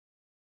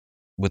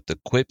with the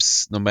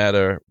quips. No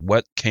matter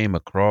what came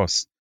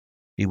across,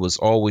 he was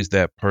always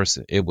that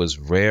person. It was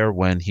rare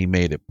when he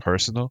made it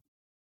personal,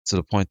 to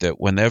the point that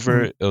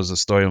whenever it was a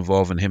story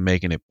involving him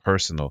making it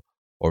personal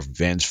or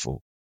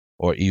vengeful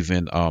or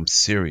even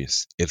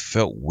serious, it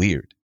felt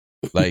weird.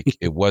 Like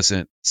it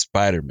wasn't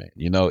Spider-Man,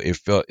 it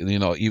felt,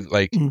 even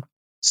like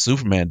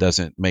Superman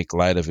doesn't make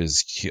light of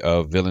his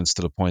villains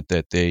to the point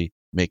that they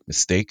make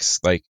mistakes.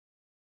 Like,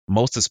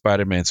 most of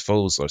Spider-Man's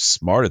foes are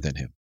smarter than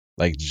him.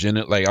 Like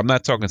I'm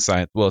not talking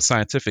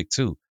scientific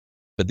too,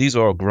 but these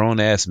are all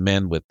grown-ass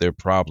men with their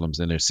problems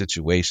and their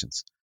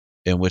situations,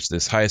 in which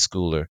this high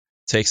schooler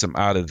takes them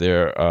out of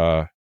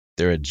their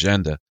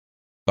agenda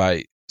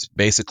by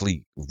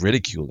basically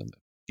ridiculing them,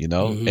 you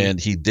know? Mm-hmm. And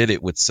he did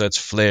it with such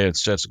flair and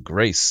such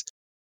grace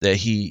that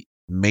he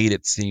made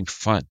it seem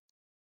fun.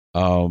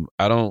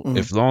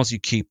 As long as you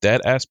keep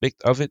that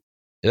aspect of it,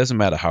 it doesn't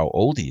matter how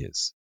old he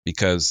is,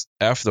 because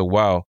after a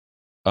while,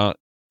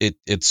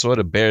 it sort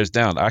of bears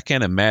down. I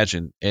can't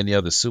imagine any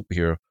other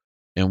superhero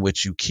in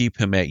which you keep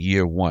him at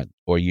year 1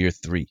 or year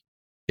 3.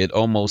 It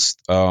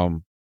almost,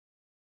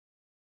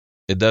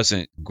 it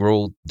doesn't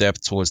grow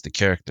depth towards the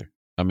character.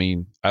 I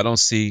mean, I don't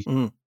see,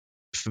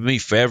 for me,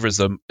 forever is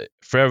an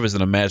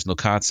imaginal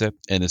concept,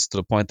 and it's to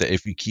the point that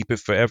if you keep it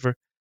forever,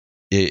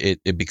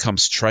 it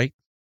becomes trite.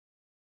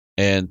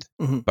 And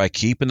by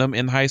keeping them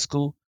in high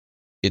school,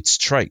 it's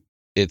trite.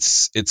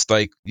 It's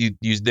like you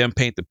then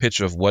paint the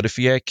picture of what if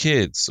he had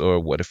kids,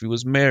 or what if he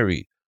was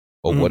married,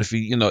 or what if he,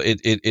 you know,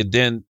 it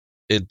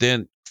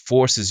then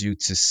forces you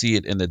to see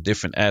it in a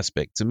different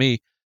aspect. To me,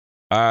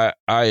 I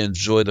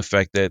enjoy the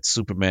fact that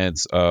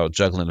Superman's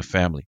juggling a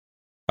family.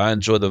 I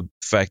enjoy the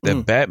fact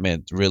that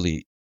Batman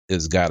really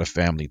has got a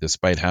family,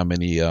 despite how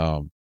many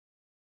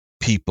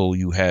people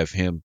you have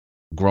him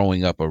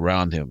growing up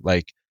around him.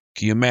 Like,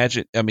 can you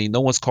imagine? I mean,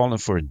 no one's calling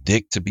for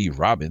Dick to be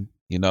Robin,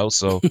 you know?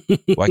 So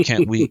why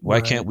can't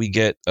we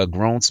get a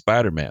grown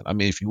Spider-Man? I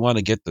mean, if you want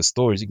to get the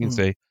stories, you can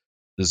say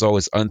there's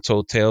always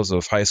untold tales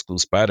of high school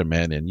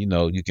Spider-Man, and, you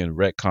know, you can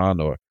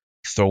retcon or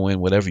throw in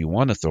whatever you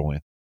want to throw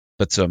in.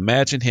 But to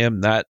imagine him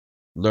not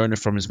learning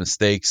from his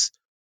mistakes,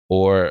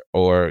 or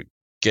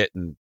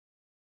getting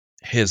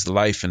his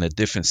life in a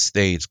different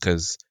stage,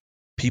 because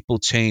people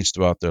change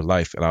throughout their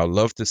life, and I'd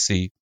love to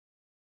see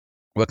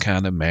what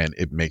kind of man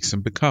it makes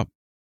him become.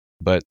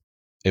 But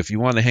if you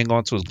want to hang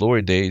on to his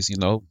glory days, you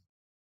know,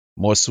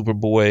 more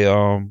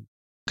Superboy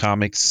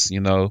comics, you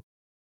know,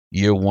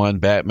 year 1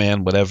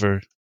 Batman,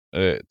 whatever,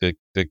 the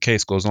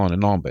case goes on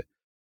and on. But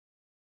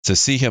to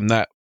see him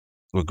not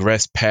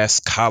regress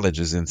past college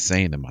is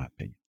insane, in my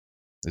opinion.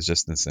 It's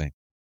just insane.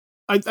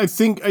 I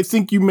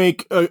think you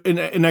make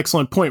an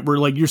excellent point, where,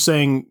 like, you're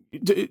saying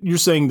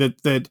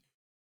that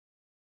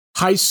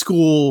high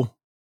school,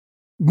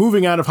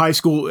 moving out of high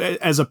school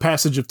as a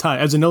passage of time,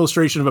 as an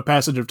illustration of a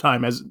passage of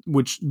time, as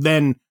which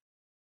then,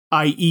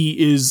 i.e.,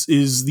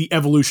 is the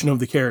evolution of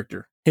the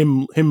character,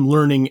 him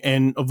learning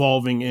and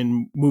evolving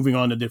and moving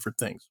on to different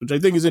things, which I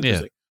think is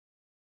interesting.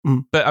 Yeah.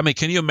 But I mean,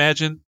 can you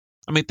imagine?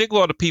 I mean, think of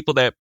all the people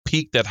that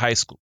peaked at high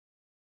school.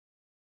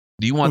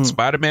 Do you want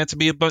Spider-Man to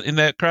be in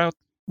that crowd?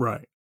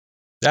 Right.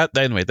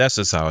 Anyway, that's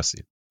just how I see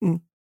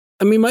it.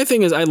 I mean, my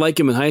thing is, I like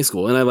him in high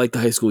school, and I like the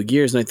high school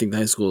years, and I think the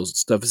high school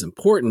stuff is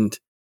important.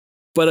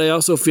 But I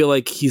also feel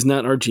like he's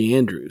not Archie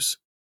Andrews.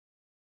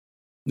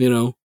 You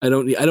know, I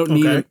don't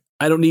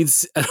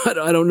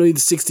need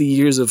 60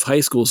 years of high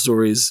school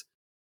stories,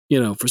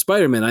 you know, for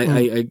Spider-Man.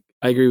 I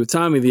agree with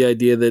Tommy, the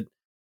idea that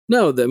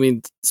I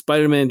mean,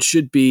 Spider-Man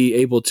should be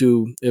able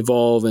to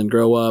evolve and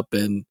grow up,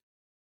 and,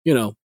 you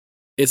know,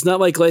 it's not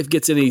like life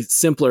gets any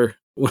simpler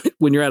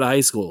when you're out of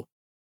high school.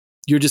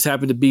 You just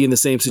happen to be in the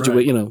same situation,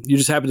 right. You know, you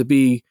just happen to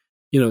be,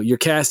 you know, your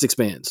cast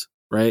expands,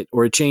 right?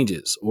 Or it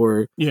changes,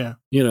 or, you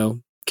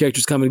know,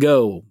 characters come and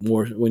go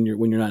more when you're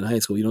not in high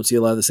school. You don't see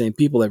a lot of the same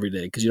people every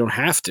day because you don't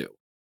have to.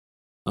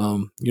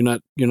 You're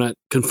not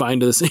confined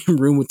to the same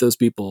room with those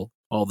people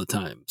all the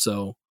time.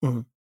 So,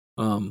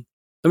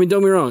 I mean,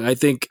 don't get me wrong. I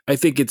think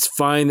it's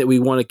fine that we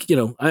want to, you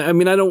know, I'm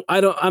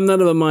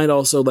not of a mind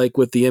also, like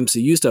with the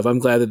MCU stuff. I'm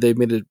glad that they've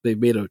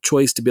made a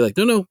choice to be like,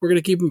 no, we're going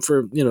to keep them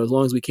for, you know, as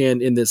long as we can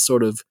in this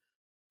sort of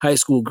high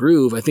school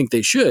groove. I think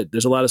they should.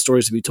 There's a lot of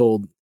stories to be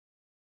told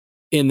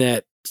in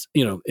that,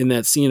 you know, in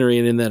that scenery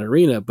and in that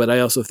arena. But I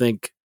also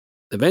think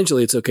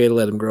eventually it's okay to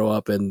let him grow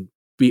up and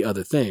be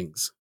other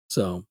things.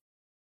 So,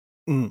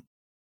 what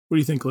do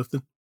you think,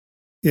 Clifton?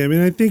 Yeah, I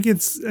mean, I think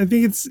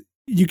it's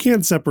you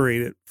can't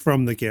separate it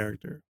from the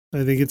character.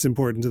 I think it's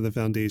important to the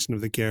foundation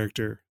of the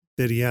character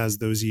that he has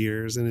those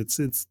years, and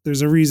it's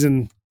there's a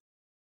reason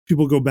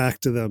people go back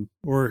to them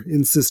or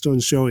insist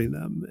on showing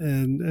them.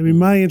 And I mean,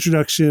 my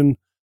introduction,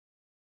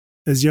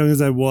 as young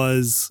as I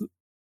was,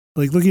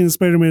 like looking at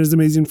Spider-Man as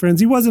Amazing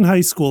Friends, he was in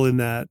high school in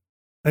that.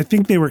 I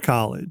think they were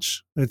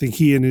college. I think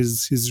he and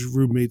his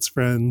roommates'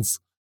 friends,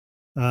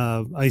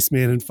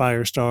 Iceman and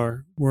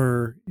Firestar,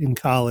 were in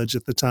college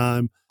at the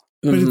time,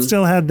 but it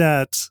still had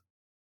that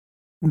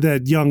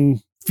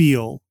young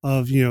feel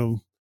of, you know,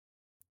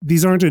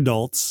 these aren't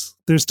adults.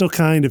 They're still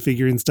kind of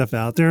figuring stuff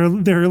out. They're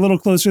a little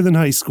closer than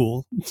high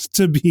school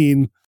to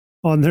being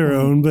on their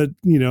own, but,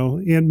 you know,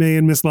 Aunt May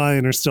and Miss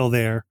Lion are still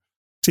there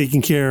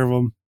taking care of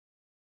them.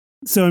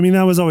 So, I mean,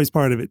 that was always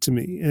part of it to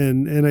me.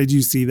 And I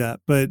do see that.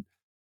 But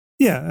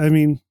yeah, I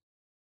mean,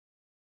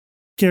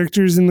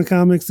 characters in the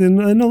comics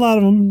and a lot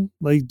of them,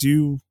 like,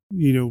 do,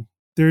 you know,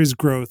 there is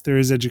growth, there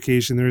is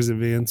education, there is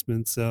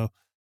advancement. So,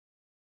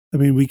 I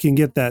mean, we can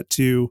get that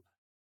too.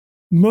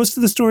 Most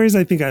of the stories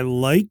I think I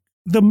like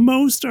the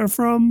most are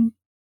from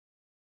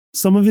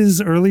some of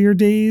his earlier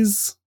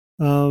days,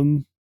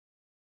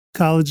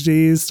 college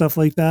days, stuff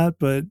like that.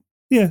 But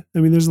yeah, I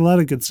mean, there's a lot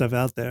of good stuff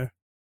out there.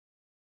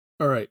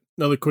 All right.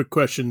 Another quick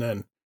question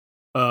then.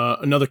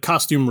 Another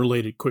costume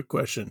related quick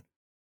question.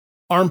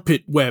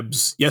 Armpit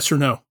webs, yes or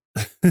no?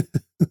 An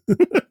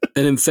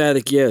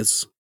emphatic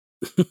yes.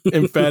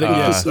 Emphatic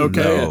yes.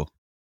 Okay.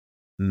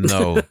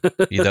 No,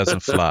 he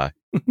doesn't fly.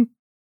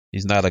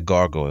 He's not a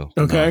gargoyle.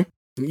 Okay.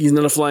 No. He's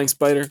not a flying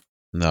spider?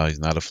 No, he's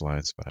not a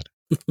flying spider.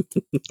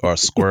 Or a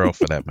squirrel,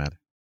 for that matter.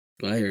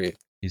 I hear you.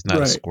 He's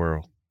not a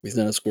squirrel. He's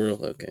not a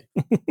squirrel? Okay.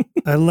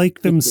 I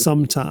like them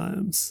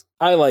sometimes.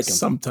 I like him.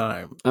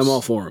 Sometimes. I'm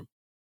all for him.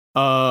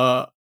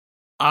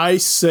 I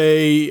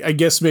say, I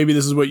guess maybe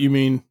this is what you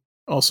mean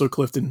also,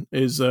 Clifton,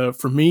 is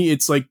for me,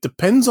 it's like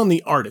depends on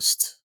the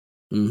artist.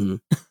 Mm-hmm.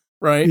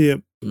 Right?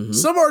 Yep. Mm-hmm.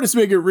 Some artists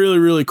make it really,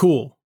 really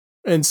cool.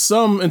 And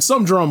some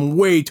draw them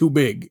way too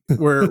big,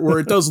 where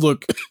it does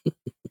look,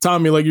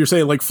 Tommy, like you're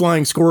saying, like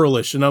flying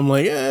squirrelish, and I'm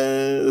like,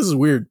 this is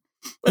weird.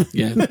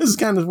 Yeah, this is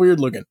kind of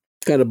weird looking,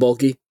 kind of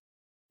bulky.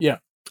 Yeah,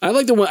 I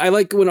like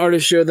when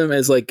artists show them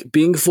as like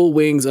being full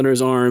wings under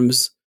his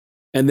arms,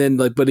 and then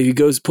like, but if he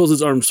pulls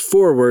his arms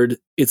forward,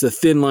 it's a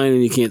thin line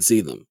and you can't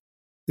see them.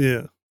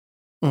 Yeah,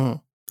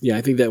 yeah,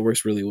 I think that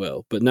works really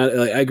well. But not,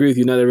 I agree with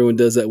you. Not everyone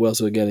does that well.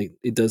 So again,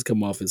 it does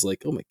come off as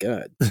like, oh my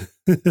god,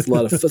 that's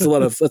a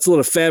lot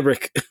of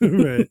fabric.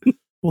 Right?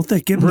 Won't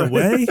that get in the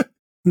way?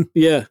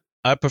 Yeah,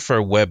 I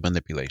prefer web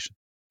manipulation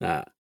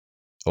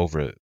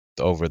over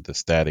the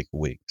static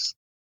wigs,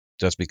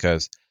 just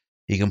because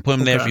he can put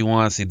him there if he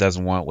wants. He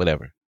doesn't want,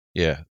 whatever.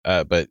 Yeah,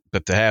 but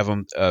to have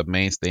him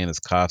mainstay in his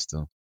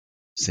costume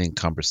seems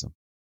cumbersome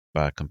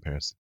by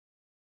comparison.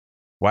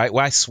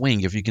 Why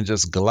swing if you can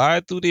just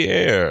glide through the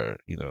air?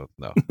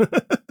 No.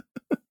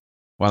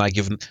 Why not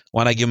give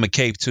him a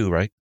cape too,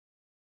 right?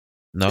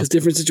 No, because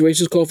different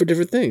situations call for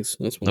different things.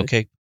 That's why. No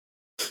cape.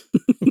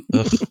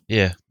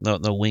 Yeah, no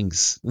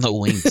wings, no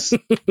wings.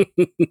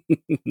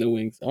 No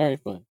wings. All right,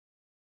 fine.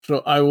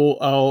 So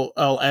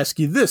I'll ask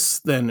you this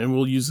then, and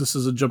we'll use this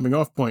as a jumping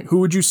off point. Who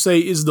would you say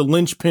is the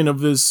linchpin of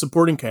this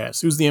supporting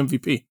cast? Who's the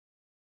MVP?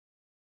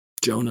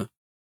 Jonah.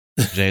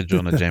 J.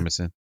 Jonah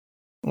Jameson.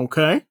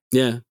 Okay.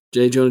 Yeah,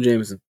 J. Jonah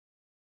Jameson.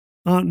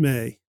 Aunt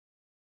May.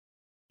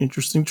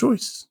 Interesting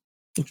choice.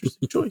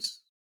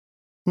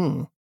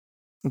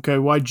 Okay,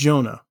 why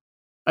Jonah?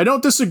 I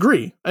don't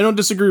disagree.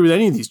 With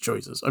any of these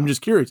choices. I'm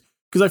just curious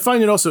because I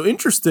find it also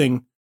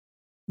interesting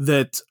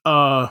that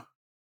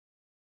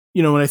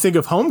when I think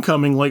of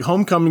Homecoming, like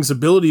Homecoming's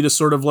ability to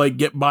sort of like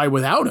get by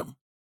without him,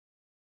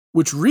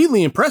 which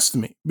really impressed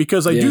me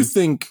because I do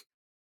think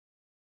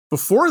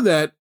before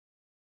that,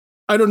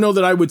 I don't know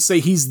that I would say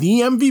he's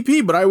the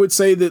MVP, but I would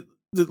say that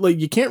like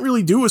you can't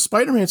really do a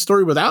Spider-Man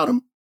story without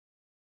him.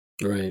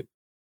 Right.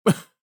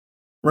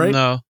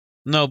 Right?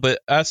 No, but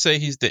I say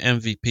he's the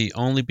MVP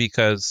only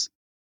because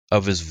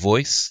of his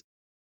voice.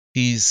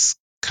 He's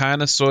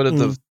kind of sort of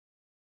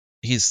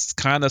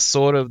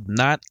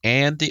not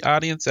and the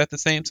audience at the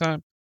same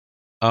time.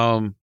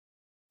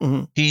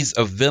 He's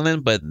a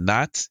villain, but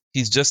not.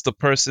 He's just a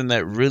person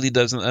that really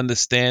doesn't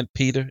understand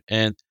Peter.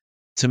 And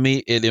to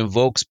me, it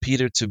invokes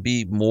Peter to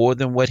be more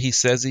than what he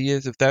says he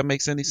is, if that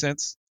makes any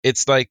sense.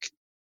 It's like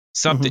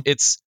something,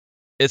 it's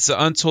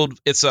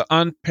an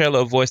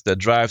unparalleled voice that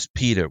drives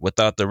Peter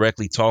without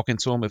directly talking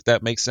to him, if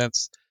that makes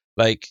sense.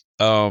 Like,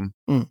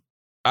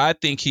 I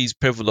think he's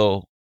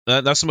pivotal,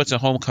 not so much in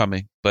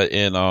Homecoming, but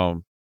in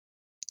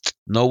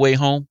No Way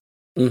Home,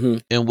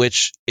 in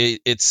which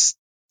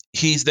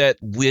he's that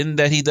win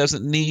that he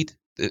doesn't need.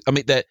 I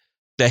mean, that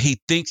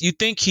he thinks, you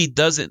think he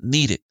doesn't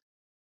need it,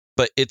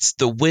 but it's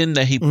the win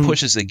that he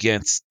pushes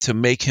against to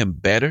make him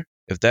better,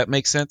 if that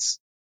makes sense.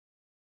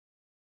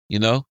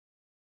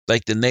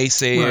 Like the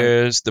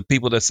naysayers, the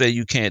people that say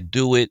you can't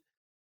do it.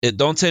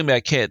 Don't tell me I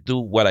can't do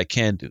what I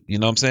can do. You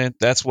know what I'm saying?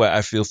 That's what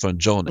I feel from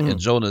Jonah. And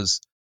Jonah's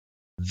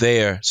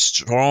there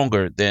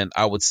stronger than,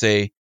 I would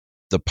say,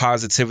 the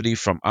positivity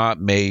from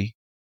Aunt May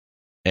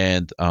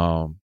and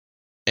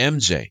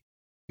MJ.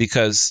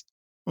 Because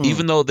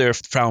even though they're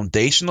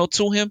foundational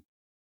to him,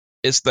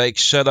 it's like,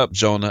 shut up,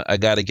 Jonah. I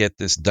got to get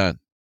this done.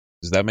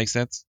 Does that make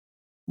sense?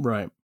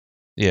 Right.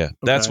 Yeah.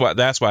 That's why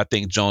I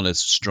think Jonah is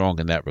strong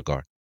in that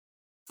regard.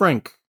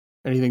 Frank,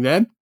 anything to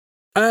add?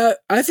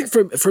 I think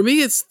for me,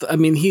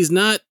 he's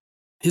not,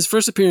 his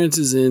first appearance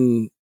is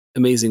in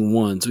Amazing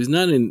 1, so he's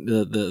not in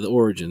the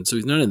origin, so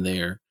he's not in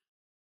there.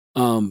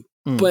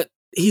 But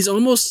he's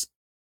almost,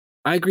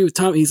 I agree with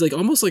Tom, he's like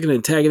almost like an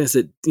antagonist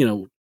that,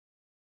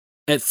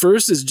 at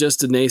first is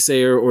just a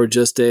naysayer or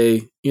just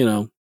a,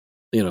 look,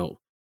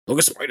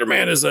 a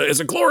Spider-Man is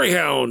a glory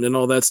hound and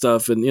all that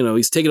stuff. And,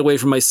 he's taken away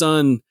from my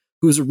son,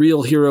 who's a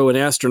real hero and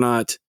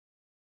astronaut.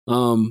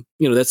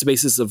 That's the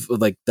basis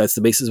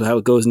of how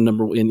it goes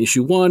in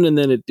issue 1. And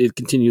then it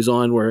continues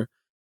on where,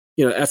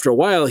 after a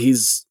while,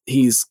 he's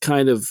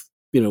kind of,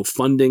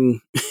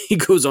 funding, he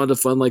goes on to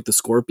fund like the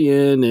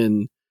Scorpion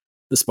and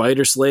the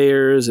Spider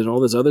Slayers and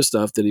all this other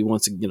stuff that he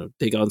wants to,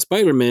 take on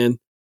Spider-Man.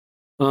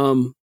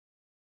 I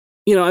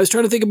was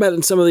trying to think about it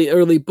in some of the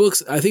early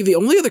books. I think the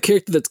only other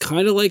character that's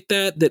kind of like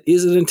that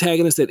is an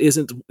antagonist that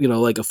isn't,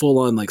 like a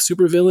full-on like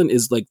supervillain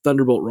is like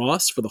Thunderbolt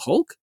Ross for the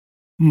Hulk.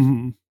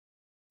 Mm-hmm.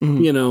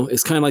 you know,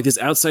 is kind of like this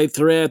outside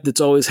threat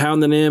that's always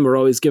hounding him or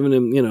always giving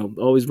him, you know,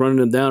 always running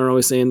him down or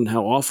always saying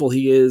how awful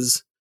he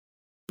is.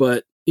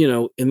 But, you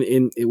know,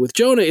 with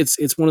Jonah,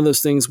 it's one of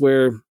those things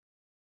where,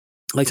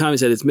 like Tommy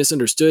said, it's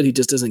misunderstood. He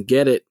just doesn't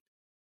get it.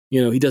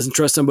 You know, he doesn't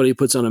trust somebody who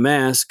puts on a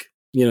mask,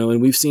 you know,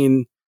 and we've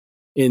seen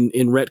in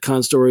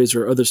retcon stories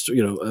or other,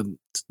 you know,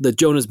 that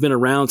Jonah's been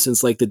around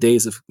since like the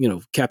days of, you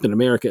know, Captain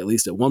America, at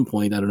least at one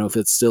point. I don't know if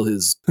it's still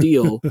his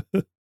deal,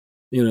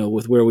 you know,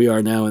 with where we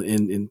are now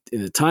in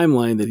the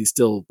timeline that he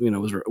still, you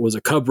know, was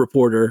a Cub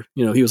reporter.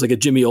 You know, he was like a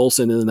Jimmy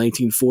Olsen in the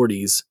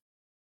 1940s,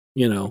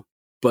 you know,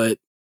 but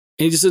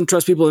he just doesn't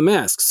trust people in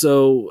masks.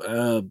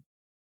 So,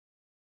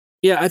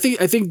 yeah, I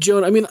think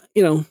Jonah, I mean,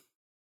 you know,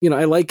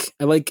 I like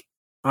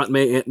Aunt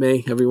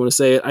May, however you want to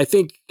say it. I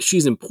think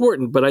she's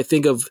important, but I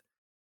think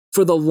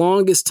for the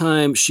longest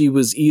time, she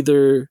was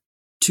either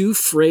too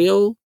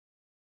frail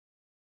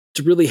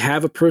to really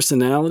have a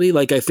personality.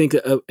 Like, I think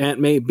Aunt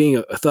May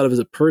being thought of as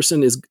a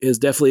person is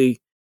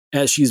definitely,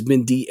 as she's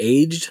been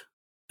de-aged,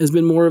 has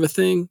been more of a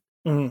thing.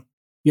 Mm-hmm.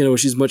 You know, where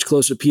she's much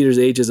closer to Peter's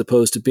age as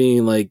opposed to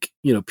being like,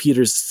 you know,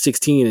 Peter's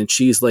 16 and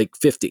she's like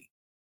 50.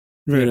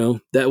 Right. You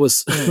know, that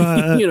was,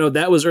 you know,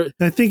 that was.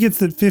 I think it's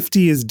that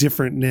 50 is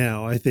different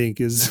now. I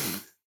think is.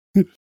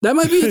 That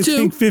might be it too. I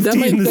think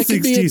 50 in the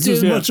 60s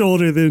was much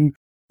older than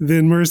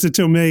Marissa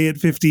Tomei at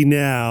 50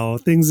 now.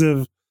 Things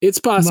of it's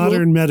possible.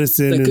 Modern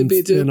medicine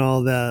and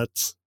all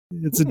that.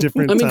 It's a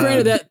different. I mean,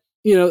 granted that,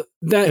 you know,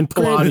 that and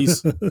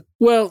Pilates.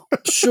 Well,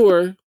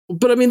 sure,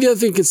 but I mean, the other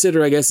thing to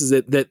consider, I guess, is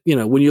that you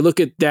know, when you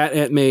look at that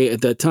Aunt May at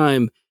that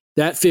time,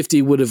 that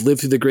 50 would have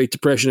lived through the Great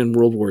Depression and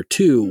World War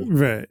II,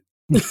 right?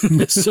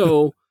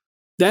 So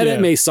that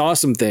Aunt May saw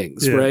some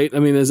things, right? I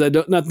mean, not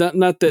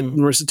that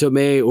Marissa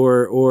Tomei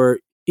or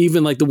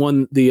even like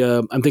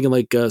I'm thinking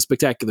like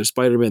Spectacular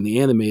Spider-Man, the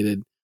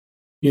animated,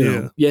 you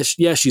know, yes,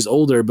 she's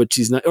older, but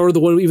she's not, or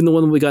even the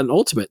one we got in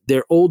Ultimate,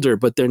 they're older,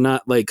 but they're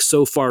not like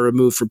so far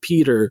removed from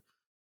Peter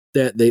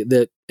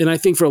that, and I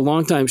think for a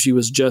long time, she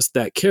was just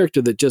that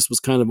character that just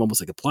was kind of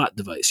almost like a plot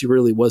device. She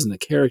really wasn't a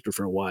character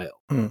for a while.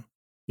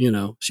 You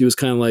know, she was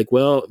kind of like,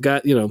 well,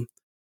 you know,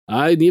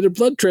 I need a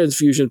blood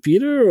transfusion,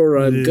 Peter, or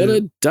I'm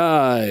gonna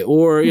die.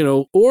 Or, you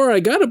know, or I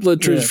got a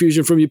blood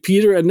transfusion from you,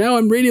 Peter, and now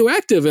I'm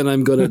radioactive and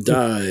I'm gonna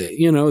die.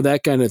 You know,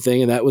 that kind of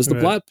thing. And that was the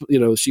plot, you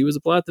know, she was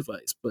a plot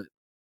device. But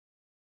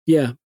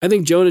yeah, I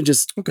think Jonah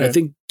just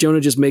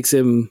makes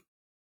him,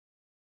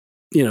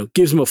 you know,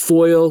 gives him a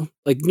foil.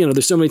 Like, you know,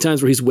 there's so many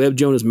times where he's webbed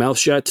Jonah's mouth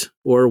shut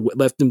or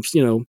left him,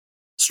 you know,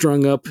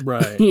 strung up,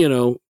 right? You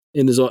know,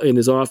 in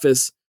his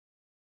office.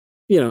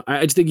 You know,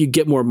 I just think you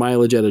get more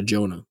mileage out of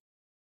Jonah.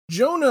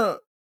 Jonah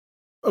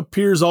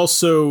appears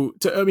also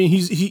to, I mean,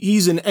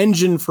 he's an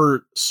engine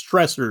for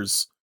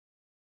stressors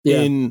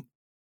in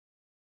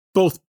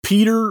both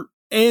Peter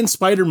and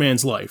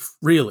Spider-Man's life,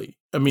 really.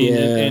 I mean,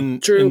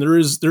 and there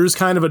is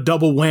kind of a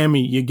double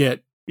whammy you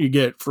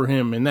get for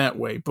him in that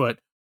way. But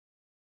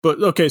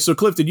okay, so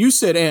Clifton, you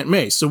said Aunt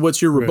May, so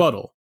what's your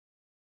rebuttal?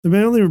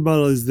 My only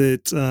rebuttal is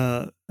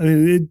that I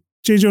mean,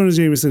 J. Jonah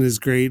Jameson is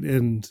great,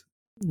 and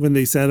when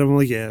they said, I'm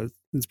like, yeah,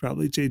 it's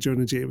probably J.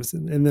 Jonah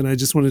Jameson. And then I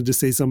just wanted to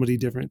say somebody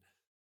different.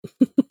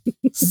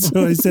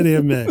 So I said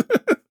Aunt May.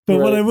 But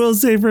what I will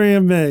say for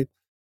Aunt May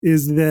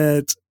is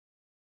that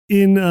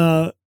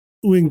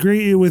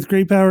with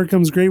great power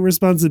comes great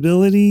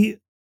responsibility,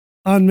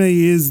 Aunt May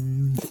is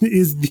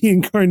the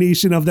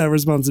incarnation of that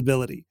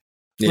responsibility.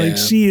 Yeah. Like,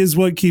 she is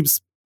what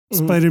keeps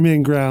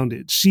Spider-Man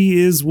grounded.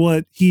 She is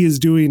what he is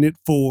doing it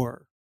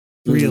for.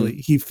 Really.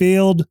 He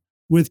failed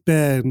with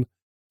Ben,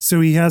 so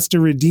he has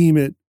to redeem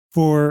it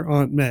for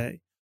Aunt May.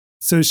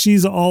 So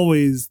she's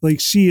always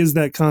like, she is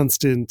that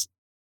constant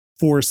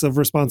force of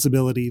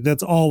responsibility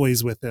that's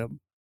always with him.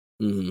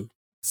 Mm-hmm.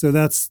 So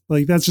that's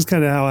just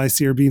kind of how I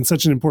see her being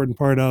such an important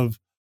part of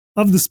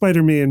the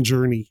Spider-Man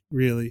journey,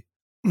 really.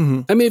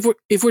 Mm-hmm. I mean,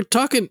 if we're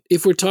talking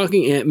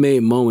Aunt May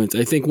moments,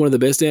 I think one of the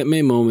best Aunt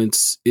May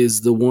moments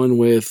is the one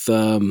with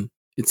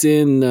it's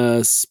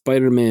in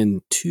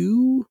Spider-Man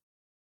 2,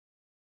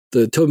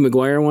 the Tobey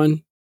Maguire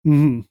one.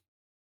 Mm-hmm.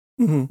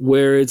 Mm-hmm.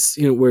 Where it's,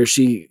 you know, where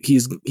he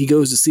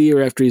goes to see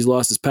her after he's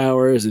lost his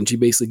powers, and she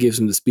basically gives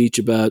him the speech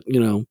about, you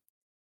know,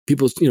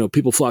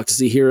 people flock to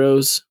see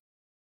heroes.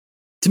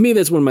 To me,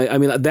 that's one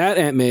of that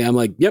Aunt May, I'm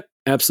like, yep,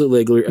 absolutely,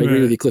 I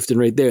agree with you, Clifton,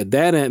 right there.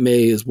 That Aunt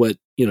May is what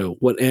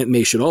Aunt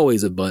May should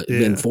always have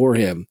been for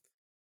him,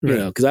 you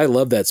know, because I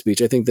love that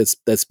speech. I think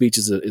that speech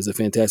is a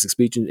fantastic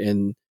speech,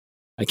 and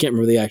I can't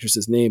remember the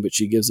actress's name, but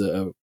she gives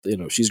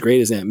she's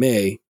great as Aunt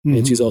May,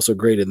 and she's also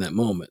great in that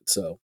moment.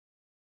 So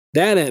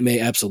that Aunt May,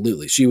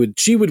 absolutely, she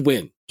would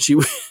win. She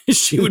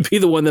would be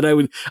the one that I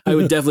would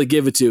definitely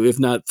give it to, if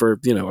not for,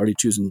 you know, already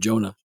choosing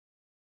Jonah.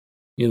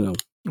 You know.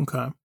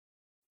 Okay.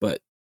 But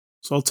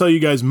so I'll tell you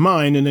guys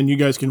mine, and then you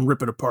guys can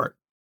rip it apart.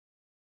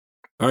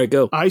 All right,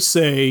 go. I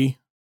say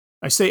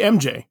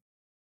MJ,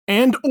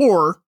 and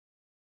or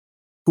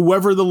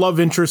whoever the love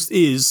interest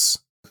is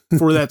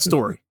for that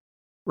story,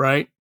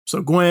 right?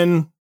 So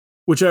Gwen,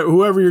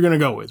 whoever you're going to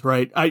go with,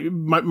 right?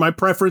 My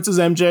preference is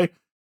MJ.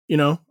 You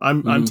know,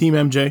 I'm Team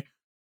MJ,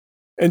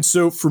 And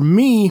so for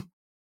me,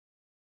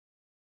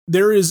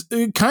 there is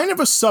kind of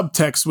a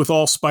subtext with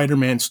all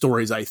Spider-Man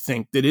stories, I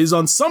think, that is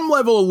on some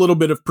level a little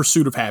bit of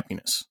pursuit of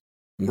happiness,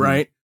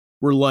 right?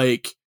 We're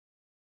like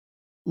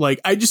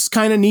I just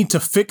kind of need to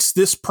fix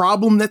this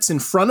problem that's in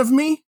front of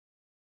me,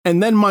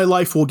 and then my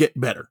life will get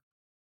better,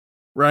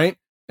 right?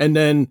 And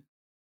then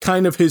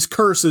kind of his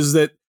curse is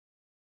that,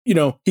 you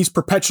know, he's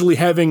perpetually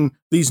having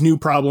these new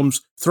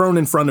problems thrown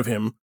in front of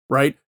him,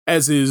 right?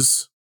 As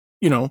is,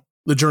 you know,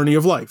 the journey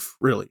of life,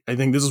 really. I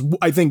think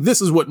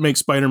this is what makes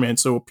Spider-Man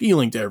so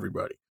appealing to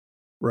everybody,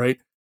 right?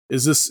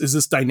 Is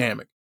this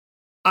dynamic.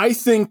 I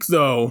think,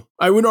 though,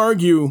 I would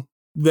argue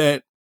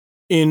that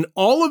in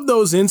all of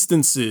those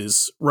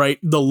instances, right,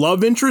 the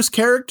love interest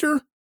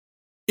character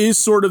is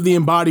sort of the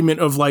embodiment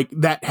of like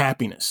that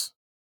happiness,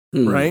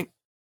 right?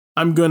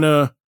 I'm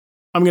gonna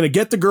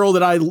get the girl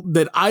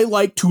that I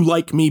like to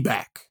like me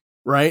back,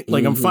 right?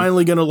 Like I'm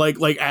finally gonna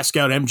like ask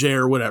out MJ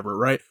or whatever,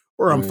 right?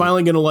 Or I'm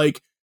finally gonna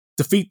like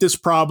defeat this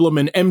problem,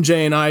 and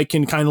MJ and I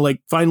can kind of like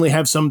finally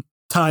have some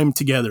time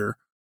together.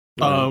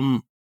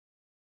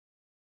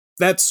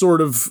 That's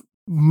sort of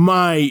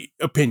my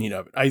opinion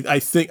of it. I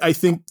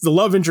think the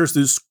love interest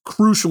is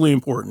crucially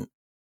important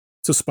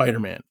to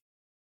Spider-Man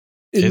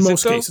in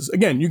most cases.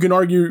 Again, you can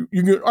argue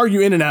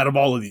in and out of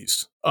all of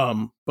these.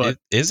 But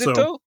is it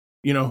though?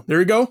 You know, there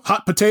you go.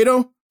 Hot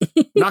potato.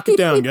 Knock it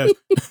down, guys.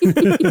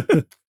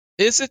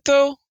 Is it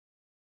though?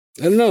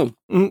 I don't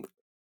know.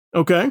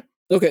 Okay.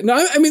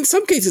 No, I mean,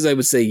 some cases I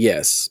would say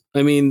yes.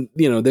 I mean,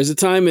 you know, there's a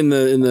time in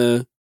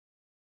the,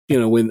 you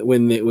know,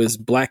 when it was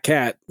Black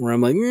Cat where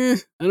I'm like,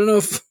 I don't know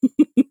if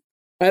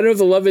I don't know if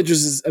the love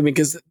interest is. I mean,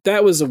 because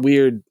that was a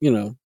weird, you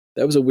know,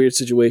 that was a weird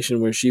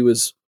situation where she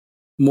was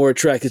more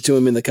attracted to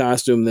him in the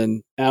costume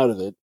than out of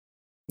it.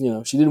 You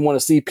know, she didn't want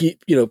to see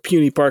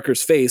puny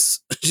Parker's face.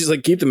 She's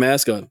like, keep the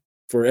mask on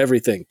for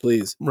everything,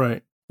 please.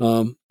 Right.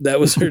 That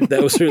was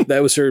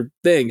her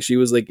thing. She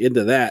was like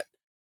into that.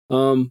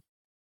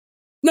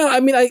 No,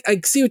 I mean,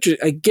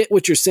 I get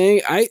what you're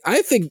saying.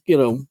 I think, you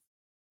know,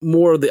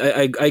 more of the,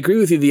 I agree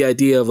with you. The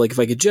idea of like, if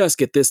I could just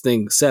get this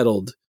thing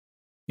settled,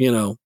 you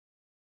know,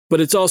 but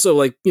it's also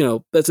like, you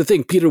know, that's the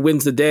thing. Peter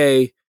wins the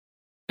day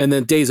and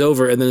then day's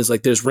over. And then it's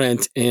like, there's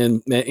rent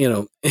and, you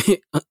know,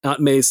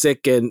 Aunt May's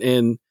sick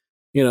and,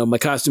 you know, my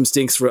costume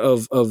stinks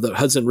of the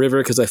Hudson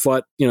River. Cause I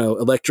fought, you know,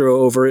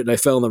 Electro over it and I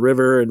fell in the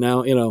river and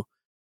now, you know,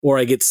 or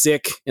I get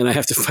sick and I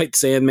have to fight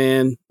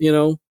Sandman, you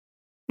know.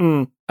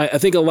 I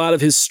think a lot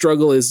of his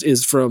struggle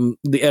is from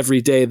the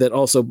everyday that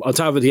also on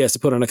top of it, he has to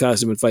put on a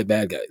costume and fight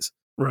bad guys.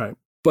 Right.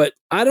 But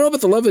I don't know about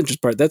the love interest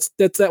part.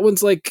 That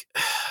one's like,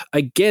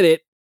 I get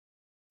it.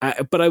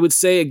 But I would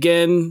say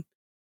again,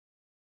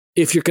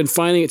 if you're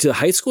confining it to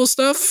high school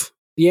stuff,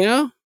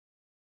 yeah.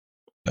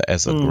 But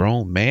as a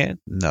grown man,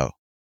 no.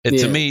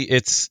 To me,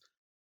 it's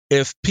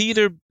if you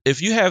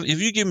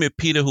give me a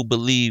Peter who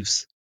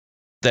believes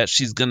that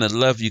she's gonna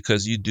love you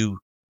because you do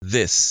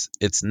this,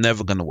 it's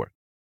never gonna work.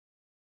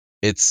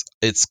 It's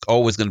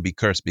always gonna be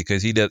cursed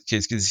because he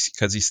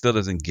still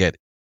doesn't get it.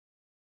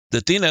 The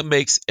thing that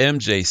makes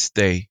MJ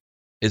stay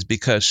is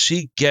because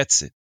she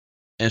gets it.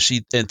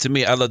 And to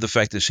me, I love the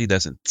fact that she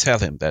doesn't tell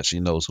him that she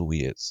knows who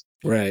he is.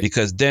 Right.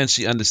 Because then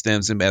she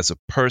understands him as a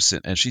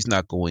person and she's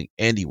not going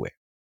anywhere.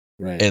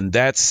 Right. And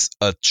that's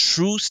a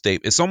true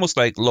statement. It's almost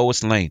like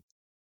Lois Lane,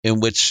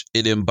 in which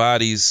it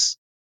embodies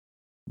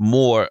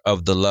more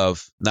of the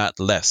love, not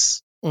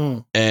less.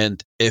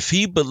 And if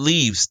he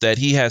believes that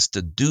he has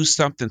to do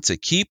something to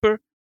keep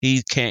her,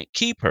 he can't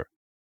keep her.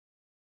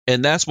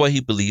 And that's why he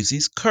believes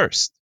he's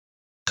cursed.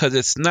 Because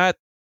it's not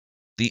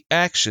the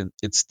action,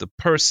 it's the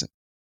person.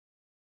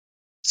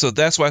 So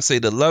that's why I say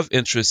the love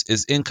interest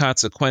is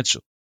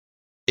inconsequential.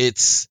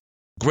 It's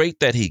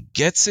great that he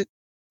gets it,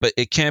 but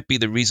it can't be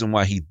the reason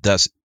why he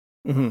does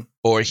it.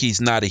 Or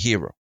he's not a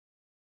hero.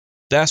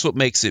 That's what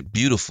makes it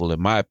beautiful, in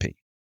my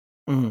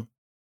opinion.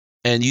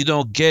 And you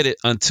don't get it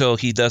until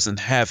he doesn't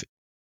have it.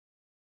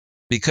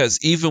 Because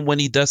even when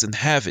he doesn't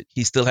have it,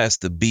 he still has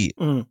to be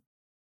it.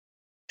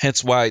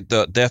 Hence why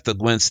the death of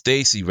Gwen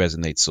Stacy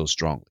resonates so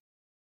strongly.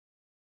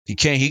 He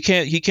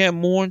can't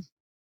mourn.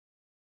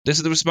 This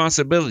is the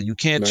responsibility. You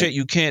can't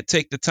you can't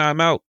take the time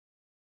out.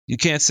 You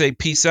can't say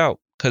peace out,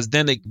 because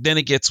then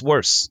it gets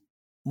worse.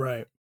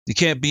 Right. You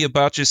can't be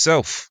about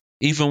yourself,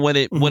 even when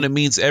it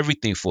means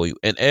everything for you.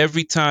 And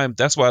every time,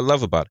 that's what I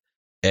love about it.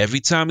 Every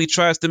time he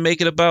tries to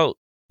make it about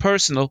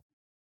personal,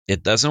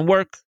 it doesn't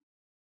work.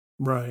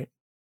 Right.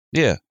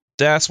 Yeah,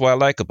 that's what I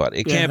like about it.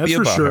 It can't be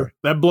about her.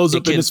 That blows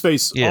up in his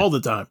face all the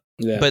time.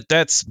 Yeah. But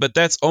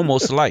that's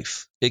almost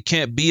life. It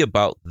can't be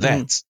about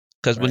that,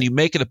 because when you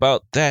make it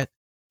about that,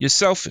 you're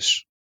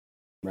selfish.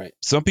 Right.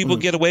 Some people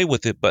get away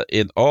with it, but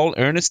in all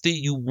earnesty,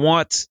 you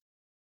want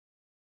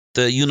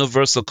the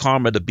universal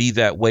karma to be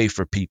that way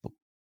for people,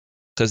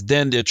 because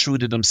then they're true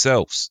to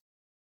themselves.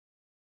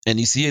 And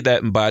you see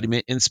that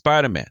embodiment in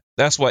Spider-Man.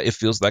 That's why it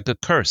feels like a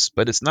curse,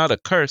 but it's not a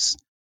curse.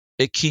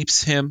 It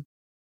keeps him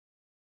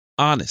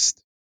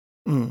honest.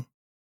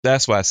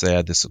 That's why I say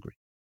I disagree.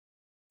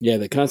 Yeah,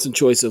 the constant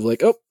choice of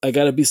like, oh, I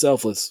got to be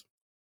selfless.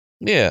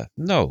 Yeah,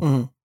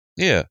 no.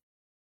 Yeah.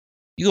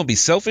 You gonna be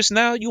selfish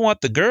now? You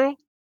want the girl?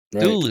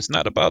 Right. Dude, it's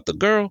not about the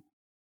girl.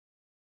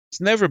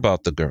 It's never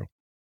about the girl.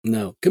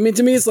 No. I mean,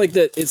 to me, it's like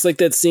that. It's like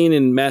that scene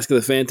in Mask of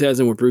the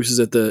Phantasm where Bruce is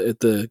at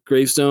the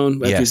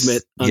gravestone after he's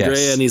met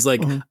Andrea, and he's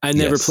like, "I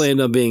never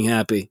planned on being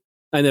happy.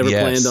 I never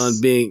planned on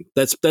being."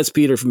 That's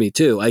Peter for me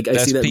too. I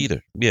see that.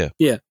 Peter. Yeah.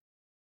 Yeah.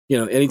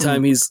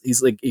 Anytime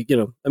he's like,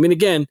 I mean,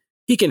 again,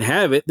 he can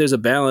have it. There's a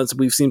balance.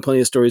 We've seen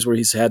plenty of stories where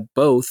he's had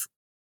both,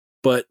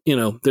 but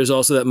there's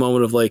also that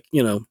moment of like,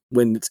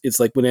 when it's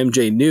like when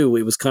MJ knew,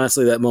 it was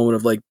constantly that moment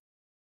of like,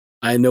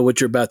 I know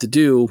what you're about to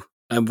do.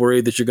 I'm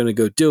worried that you're going to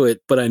go do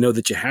it, but I know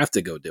that you have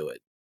to go do it.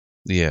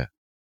 Yeah.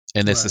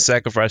 And it's the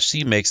sacrifice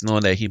she makes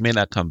knowing that he may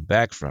not come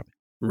back from it.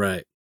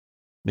 Right.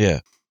 Yeah.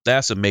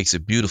 That's what makes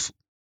it beautiful.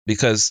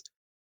 Because,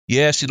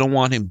 she don't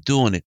want him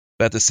doing it.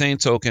 But at the same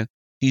token,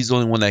 he's the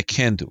only one that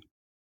can do it.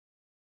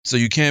 So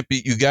you can't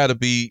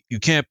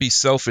be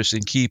selfish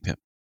and keep him.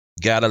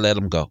 You got to let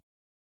him go.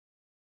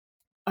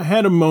 I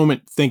had a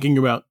moment thinking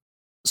about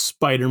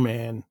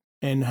Spider-Man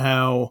and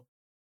how,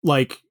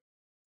 like,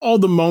 all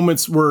the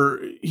moments where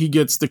he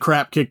gets the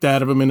crap kicked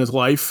out of him in his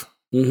life,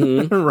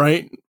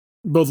 right?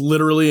 Both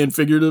literally and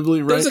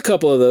figuratively, right? There's a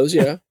couple of those,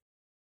 yeah.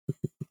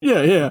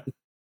 yeah.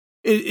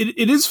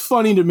 It is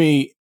funny to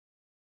me.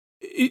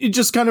 It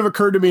just kind of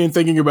occurred to me in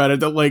thinking about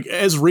it that, like,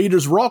 as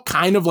readers, we're all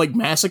kind of like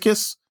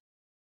masochists.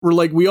 We're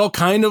like, we all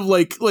kind of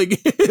like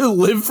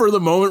live for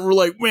the moment. We're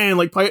like, man,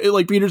 like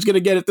Peter's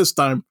gonna get it this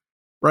time,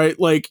 right?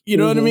 Like, you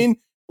know what I mean?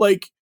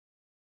 Like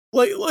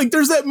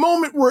there's that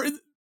moment where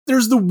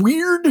there's the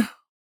weird,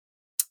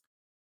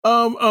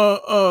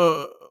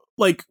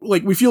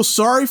 like we feel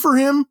sorry for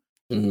him,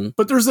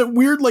 but there's that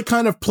weird, like,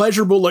 kind of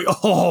pleasurable, like,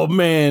 oh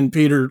man,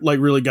 Peter like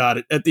really got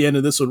it at the end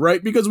of this one,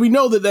 right? Because we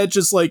know that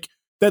just like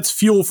that's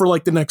fuel for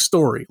like the next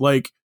story,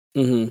 like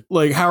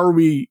how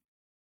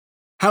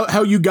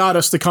you got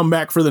us to come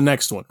back for the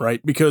next one,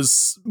 right?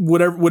 Because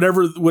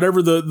whatever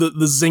the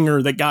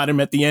zinger that got him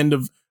at the end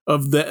of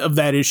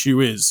that issue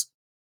is,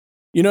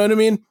 you know what I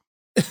mean?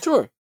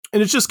 Sure.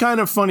 And it's just kind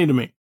of funny to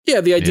me.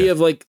 Yeah, the idea of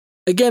like,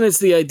 again, it's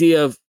the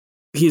idea of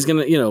he's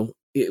gonna,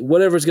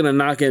 whatever's gonna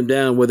knock him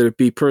down, whether it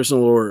be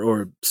personal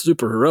or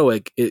super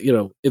heroic.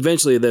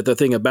 Eventually, the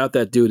thing about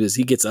that dude is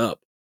he gets up,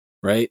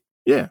 right?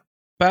 Yeah.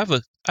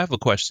 But I have a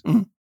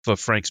question for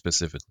Frank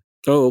specifically.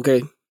 Oh,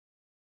 okay.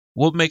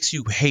 What makes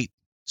you hate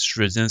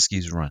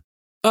Straczynski's run?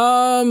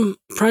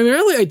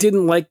 Primarily, I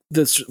didn't like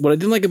this. What I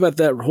didn't like about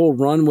that whole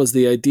run was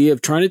the idea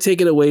of trying to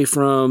take it away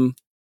from,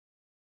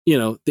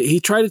 he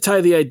tried to tie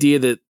the idea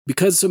that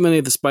because so many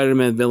of the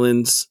Spider-Man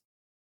villains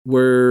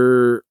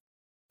were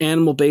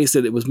animal based,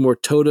 that it was more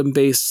totem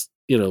based,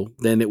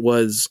 than it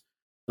was,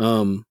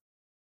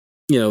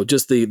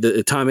 just the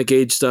atomic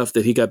age stuff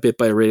that he got bit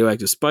by a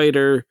radioactive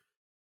spider.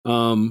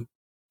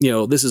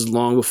 This is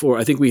long before,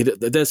 I think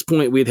at this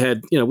point we'd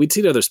we'd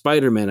seen other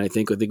Spider-Man. I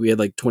think we had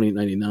like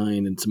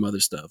 2099 and some other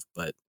stuff,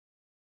 but,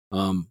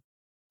 and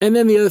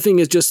then the other thing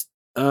is just,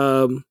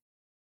 the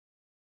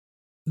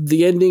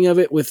ending of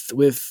it with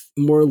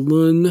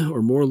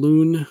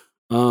Morlun,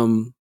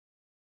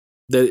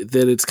 that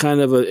it's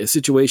kind of a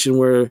situation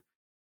where,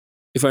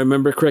 if I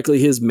remember correctly,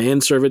 his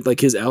manservant, like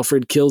his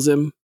Alfred, kills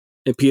him,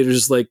 and Peter's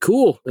just like,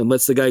 cool, and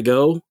lets the guy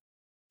go.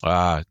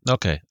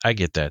 Okay, I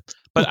get that.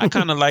 But I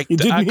kind of like. You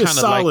did me a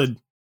solid.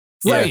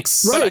 Right.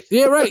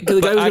 Yeah, right.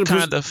 Because the guy was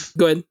kind of.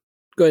 Go ahead.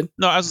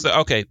 No, I was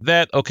okay.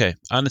 I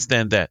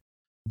understand that.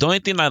 The only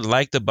thing I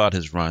liked about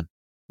his run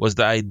was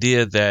the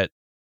idea that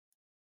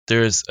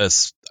there's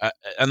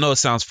I know it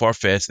sounds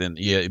far-fetched, and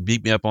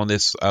beat me up on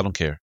this, I don't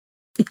care,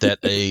 that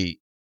a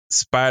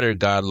spider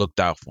god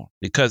looked out for him,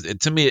 because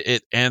to me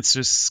it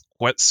answers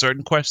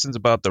certain questions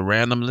about the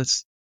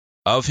randomness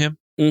of him.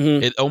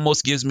 It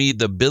almost gives me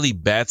the Billy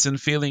Batson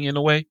feeling in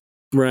a way,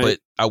 right? But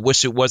I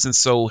wish it wasn't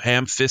so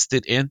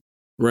ham-fisted in,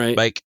 right?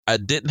 Like I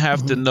didn't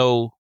have to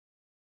know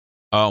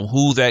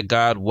who that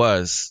god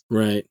was,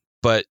 right?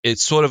 But it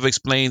sort of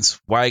explains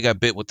why he got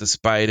bit with the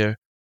spider,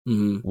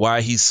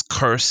 why he's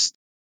cursed.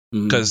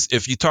 Because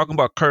if you're talking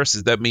about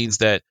curses, that means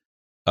that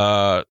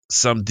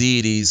some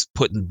deities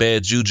putting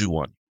bad juju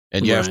on you,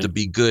 and you have to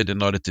be good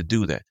in order to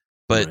do that.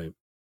 But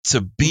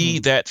to be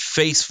that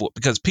face for,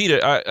 because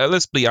Peter,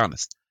 let's be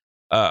honest,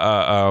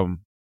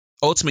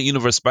 Ultimate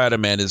Universe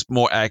Spider-Man is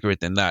more accurate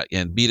than not,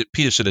 and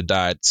Peter should have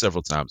died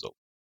several times over.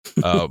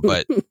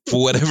 But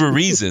for whatever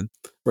reason,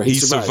 he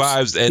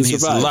survives, and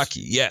he's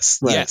lucky. Yes.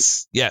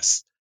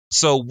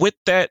 So with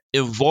that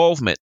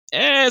involvement,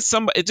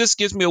 it just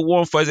gives me a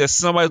warm fuzzy that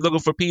somebody's looking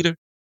for Peter.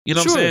 You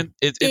know what I'm saying?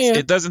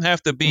 It doesn't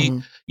have to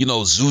be,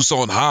 Zeus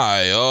on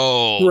high.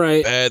 Oh,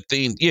 bad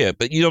thing. Yeah,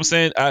 but you know what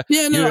I'm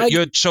saying?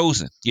 You're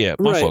chosen. Yeah,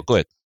 my fault. Go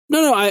ahead.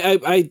 No,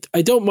 I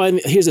don't mind.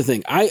 Here's the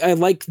thing. I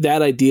like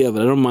that idea of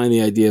it. I don't mind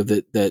the idea of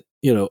that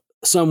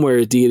somewhere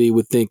a deity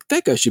would think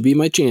that guy should be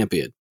my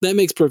champion. That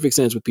makes perfect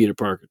sense with Peter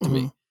Parker to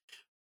me.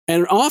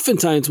 And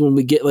oftentimes when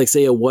we get, like,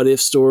 say, a what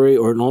if story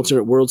or an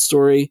alternate world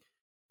story,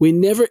 we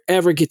never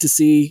ever get to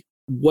see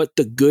what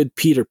the good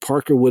Peter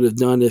Parker would have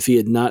done if he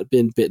had not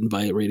been bitten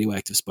by a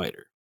radioactive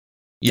spider.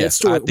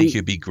 Yes, I think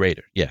he'd be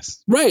greater.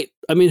 Yes. Right.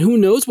 I mean, who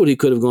knows what he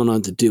could have gone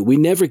on to do? We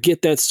never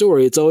get that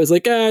story. It's always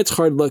like, it's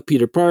hard luck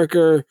Peter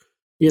Parker.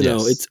 You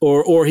know, it's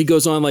or he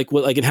goes on like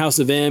in House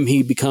of M,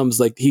 he becomes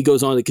like he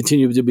goes on to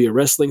continue to be a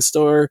wrestling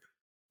star,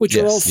 which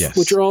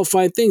are all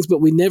fine things,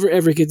 but we never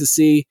ever get to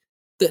see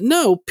that.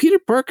 No, Peter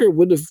Parker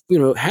would have,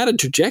 had a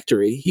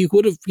trajectory. He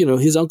would have,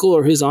 his uncle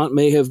or his aunt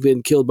may have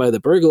been killed by the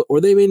burglar, or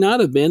they may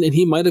not have been, and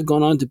he might have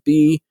gone on to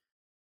be,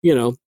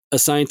 a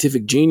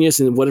scientific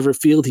genius in whatever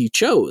field he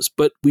chose.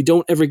 But we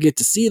don't ever get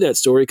to see that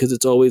story because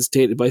it's always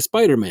tainted by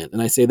Spider-Man,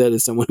 and I say that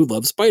as someone who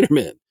loves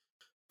Spider-Man.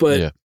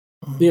 But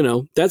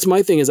that's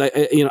my thing is I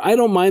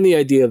don't mind the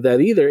idea of that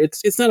either.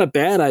 It's not a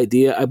bad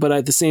idea, but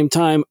at the same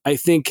time, I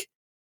think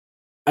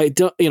I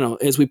don't,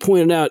 as we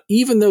pointed out,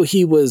 even though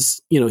he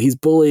was, he's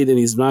bullied and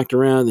he's knocked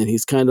around and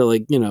he's kind of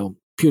like,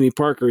 puny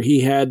Parker,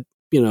 he had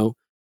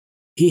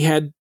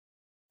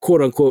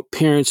quote unquote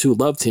parents who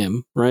loved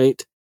him,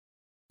 right?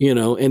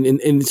 And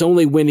it's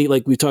only when he,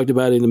 like we talked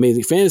about in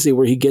Amazing Fantasy,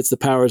 where he gets the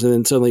powers and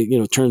then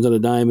suddenly, turns on a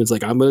dime and is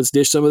like, I'm going to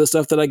dish some of the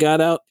stuff that I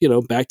got out,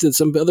 back to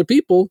some other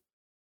people.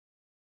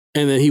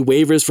 And then he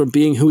wavers from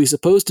being who he's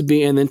supposed to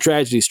be, and then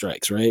tragedy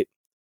strikes, right?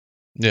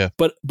 Yeah.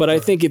 But I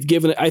think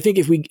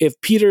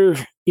if Peter,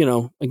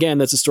 again,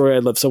 that's a story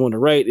I'd love someone to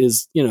write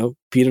is,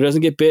 Peter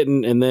doesn't get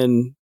bitten and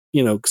then,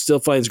 still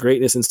finds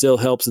greatness and still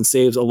helps and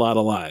saves a lot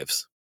of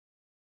lives.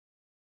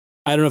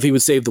 I don't know if he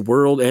would save the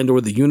world and or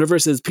the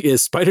universe as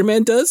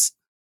Spider-Man does.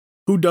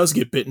 Who does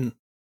get bitten?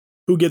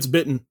 Who gets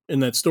bitten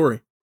in that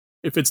story?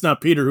 If it's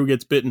not Peter, who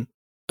gets bitten?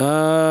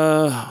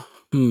 Flash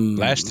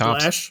Thompson.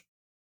 Flash?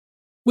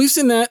 We've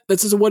seen that.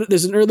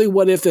 There's an early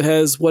what if that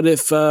has what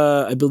if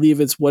I believe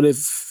it's what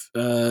if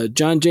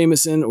John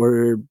Jameson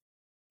or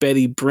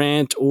Betty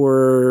Brant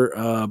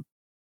or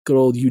good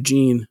old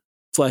Eugene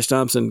Flash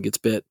Thompson gets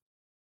bit.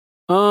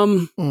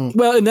 Well,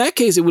 in that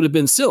case, it would have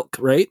been Silk,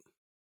 right?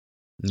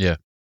 Yeah.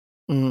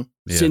 Mm-hmm.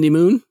 Yeah. Cindy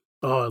Moon.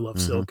 Oh, I love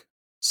Silk.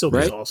 Silk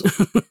is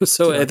awesome.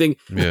 So I think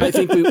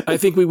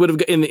we would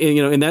have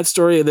in that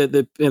story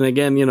that and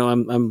again,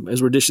 I'm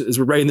as we're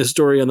writing this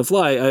story on the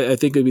fly, I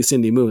think it would be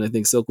Cindy Moon. I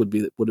think Silk would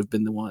have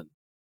been the one.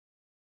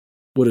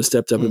 Would have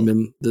stepped up and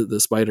been the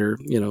spider,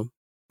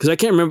 because I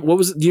can't remember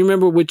do you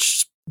remember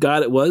which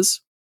god it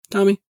was,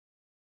 Tommy?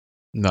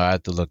 No, I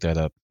had to look that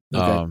up.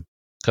 Okay.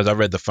 Because I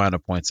read the finer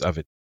points of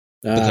it.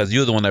 Because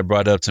you're the one that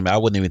brought it up to me. I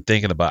wasn't even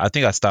thinking about it. I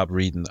think I stopped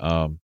reading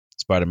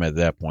Spider-Man at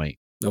that point.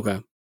 Okay.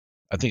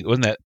 I think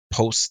wasn't that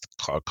post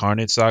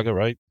Carnage saga,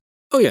 right?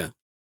 Oh yeah.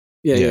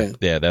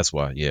 Yeah, that's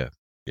why. Yeah.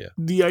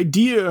 The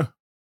idea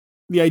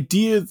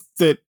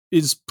that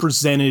is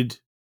presented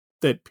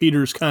that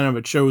Peter's kind of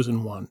a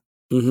chosen one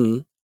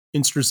in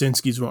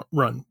Straczynski's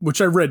run, which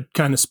I read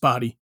kind of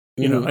spotty,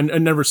 I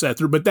never sat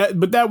through, but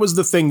that was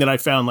the thing that I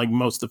found like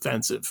most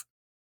offensive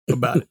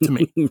about it to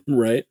me.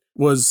 Right.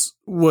 Was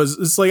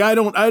it's like I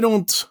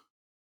don't.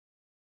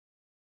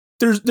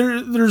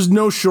 There's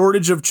no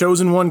shortage of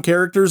chosen one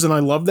characters, and I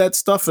love that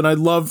stuff, and I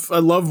love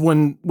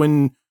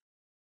when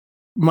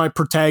my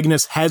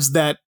protagonist has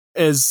that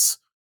as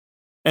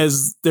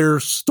their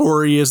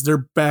story, as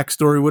their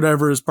backstory,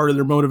 whatever, as part of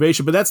their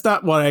motivation. But that's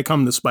not why I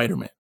come to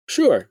Spider-Man.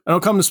 Sure, I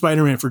don't come to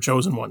Spider-Man for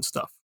chosen one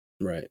stuff.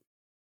 Right.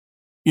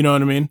 You know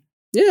what I mean?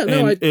 Yeah.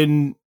 No.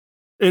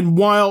 And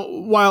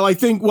while I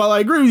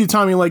agree with you,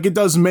 Tommy, like it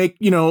does make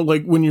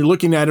like when you're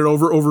looking at it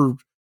over.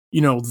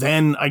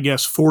 Then I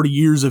guess 40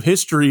 years of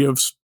history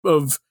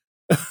of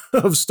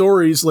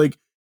stories, like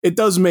it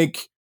does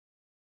make.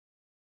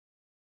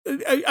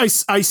 I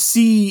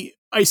see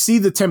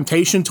the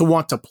temptation to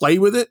want to play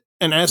with it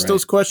and ask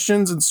those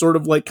questions and sort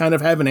of like kind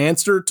of have an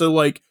answer to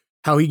like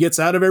how he gets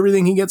out of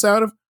everything he gets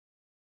out of,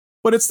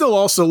 but it's still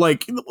also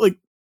like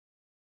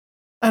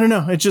I don't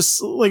know. It's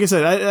just like I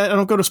said, I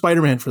don't go to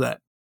Spider-Man for that.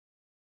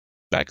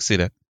 I can see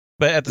that,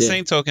 but at the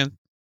same token.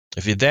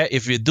 If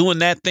you're doing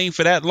that thing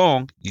for that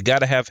long, you got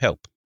to have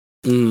help.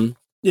 Mm-hmm.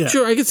 Yeah,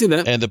 sure, I can see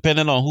that. And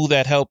depending on who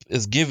that help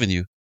is giving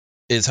you,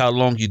 is how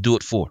long you do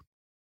it for.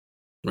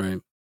 Right.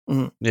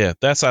 Mm-hmm. Yeah,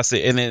 that's how I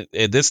say. And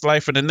in this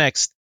life or the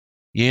next,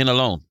 you ain't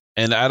alone.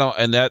 And I don't.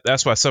 And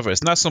that's why I suffer.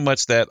 It's not so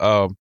much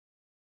that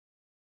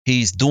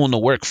he's doing the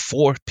work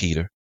for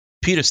Peter.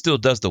 Peter still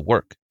does the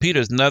work. Peter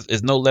is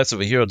no less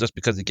of a hero just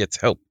because he gets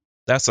help.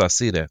 That's how I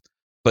see that.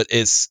 But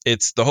it's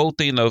the whole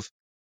thing of.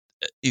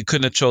 You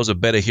couldn't have chose a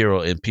better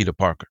hero in Peter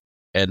Parker,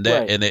 and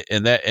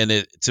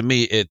that to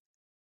me it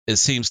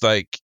seems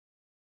like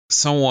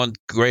someone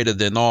greater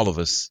than all of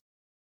us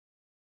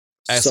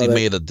actually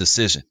made a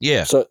decision.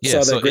 Yeah, saw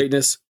that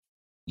greatness.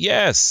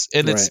 Yes,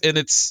 and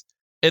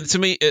to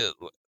me,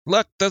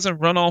 luck doesn't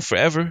run on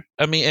forever.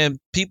 I mean, and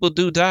people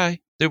do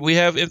die. We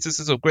have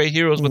instances of great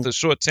heroes with a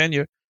short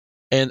tenure,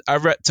 and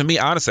to me,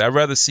 honestly, I'd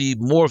rather see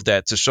more of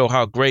that to show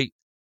how great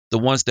the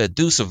ones that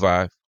do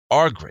survive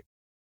are great,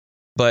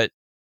 but.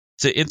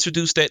 To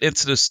introduce that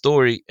into the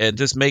story and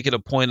just make it a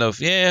point of,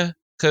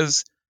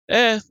 because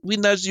we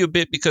nudged you a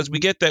bit because we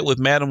get that with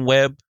Madam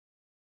Web.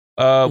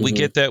 We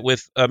get that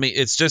with,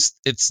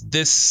 it's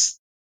this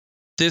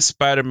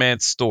Spider-Man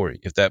story,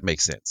 if that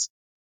makes sense.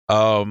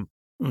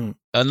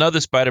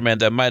 another Spider-Man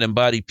that might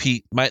embody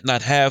Pete might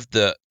not have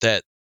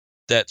that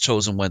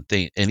chosen one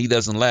thing, and he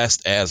doesn't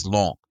last as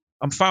long.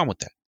 I'm fine with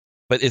that.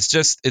 But it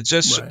just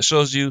right.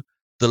 shows you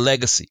the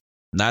legacy,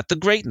 not the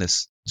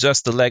greatness,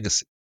 just the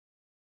legacy.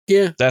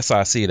 Yeah, that's how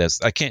I see it as.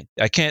 I can't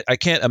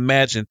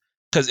imagine,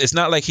 because it's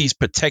not like he's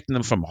protecting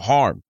them from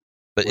harm,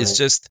 but right. it's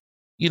just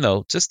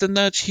just a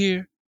nudge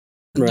here,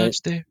 a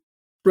nudge there.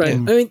 Right.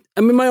 Yeah.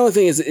 I mean, my only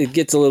thing is it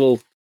gets a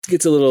little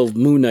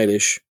Moon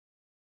Knight-ish,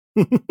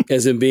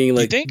 as in being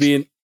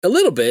being a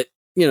little bit.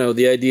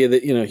 The idea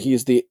that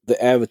he's the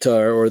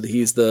Avatar, or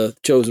he's the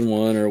chosen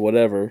one, or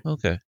whatever.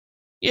 Okay.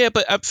 Yeah,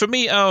 but for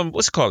me,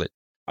 what's it called?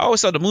 I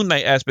always thought the Moon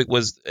Knight aspect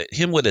was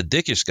him with a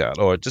dickish god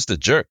or just a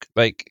jerk.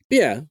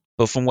 Yeah.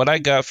 But from what I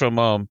got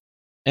from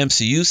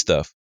MCU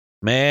stuff,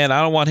 man,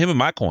 I don't want him in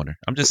my corner.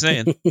 I'm just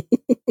saying.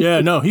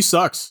 Yeah, no, he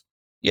sucks.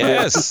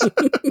 Yes.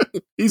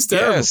 He's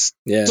terrible. Yes.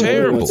 Yeah.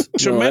 Terrible.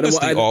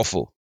 Tremendously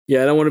awful.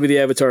 Yeah, I don't want to be the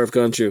Avatar of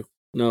Khonshu.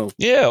 No.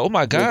 Yeah. Oh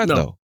my God,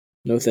 no.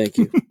 No, thank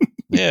you.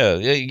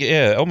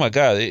 Yeah. Oh my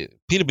God,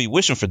 Peter be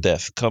wishing for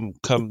death. Come,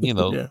 come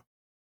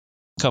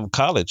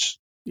college.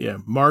 Yeah,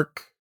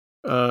 Mark,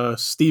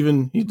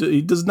 Steven,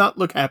 he does not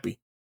look happy.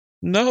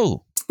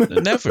 No,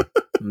 never.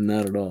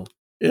 Not at all.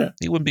 Yeah,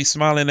 he wouldn't be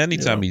smiling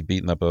anytime he's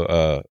beating up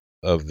a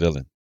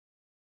villain.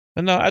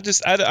 And no,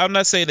 I'm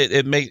not saying that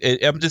it make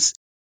it.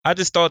 I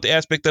just thought the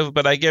aspect of it,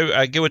 but I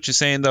get what you're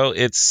saying though.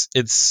 It's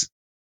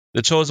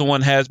the chosen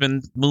one has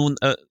been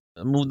moved a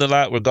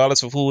lot,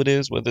 regardless of who it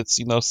is, whether it's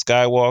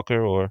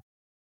Skywalker or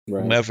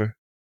whomever.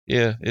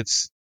 Yeah,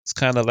 it's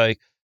kind of like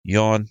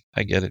yawn.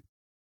 I get it.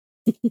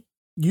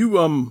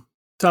 You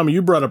Tommy,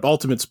 you brought up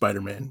Ultimate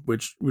Spider-Man,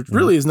 which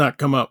really has not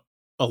come up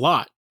a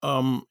lot.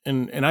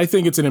 And I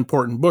think it's an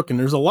important book, and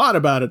there's a lot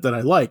about it that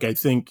I like. I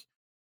think,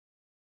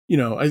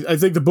 I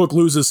think the book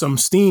loses some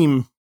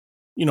steam,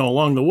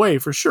 along the way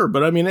for sure.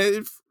 But I mean,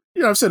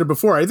 I've said it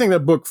before. I think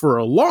that book for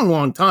a long,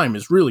 long time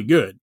is really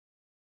good.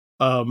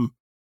 But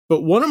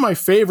one of my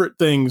favorite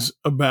things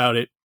about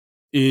it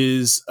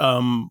is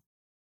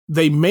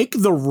they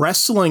make the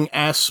wrestling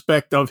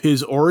aspect of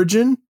his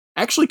origin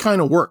actually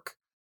kind of work.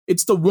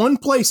 It's the one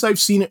place I've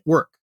seen it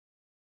work.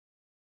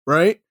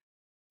 Right?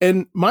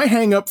 And my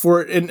hang up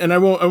for it, and I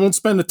won't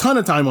spend a ton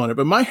of time on it,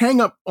 but my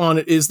hang up on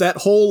it is that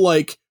whole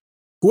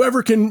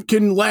whoever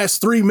can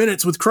last 3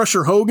 minutes with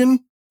Crusher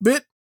Hogan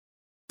bit.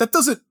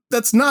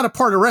 That's not a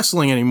part of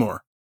wrestling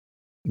anymore.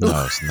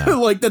 No, it's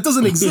not. That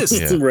doesn't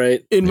exist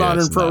right in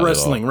modern pro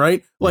wrestling,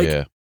 right?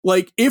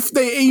 If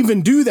they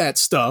even do that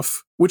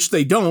stuff, which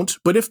they don't,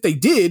 but if they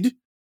did,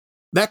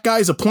 that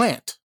guy's a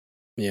plant.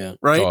 Yeah.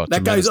 Right? Oh,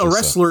 that guy's a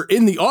wrestler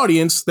in the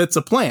audience that's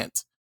a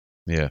plant.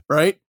 Yeah.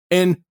 Right?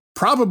 And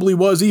probably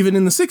was even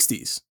in the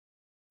 60s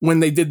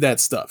when they did that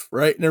stuff,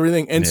 right? And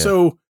everything. And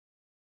so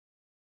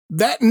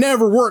that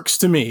never works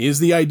to me, is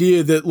the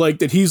idea that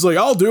that he's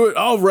I'll do it.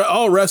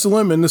 I'll wrestle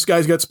him. And this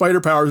guy's got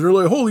spider powers. They're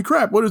like, holy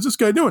crap, what is this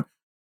guy doing?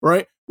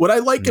 Right? What I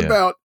like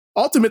about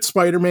Ultimate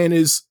Spider-Man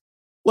is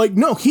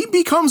no, he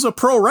becomes a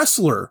pro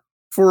wrestler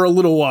for a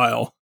little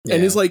while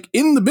and is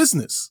in the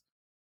business,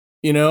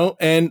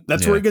 and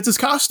that's where he gets his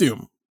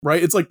costume,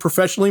 right? It's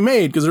professionally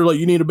made, because they're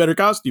you need a better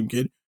costume,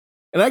 kid.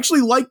 And I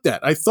actually like that.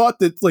 I thought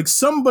that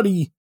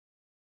somebody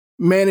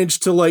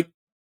managed to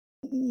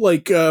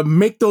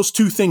make those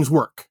two things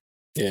work.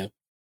 Yeah.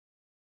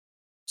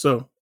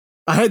 So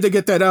I had to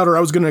get that out, or I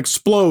was going to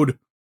explode.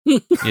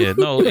 Yeah,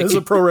 no. As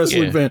a pro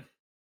wrestling fan.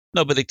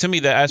 No, but to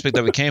me, the aspect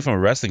of it came from a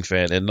wrestling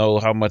fan, and know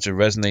how much it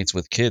resonates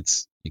with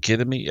kids. You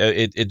kidding me?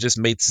 It just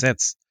made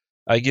sense.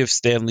 I give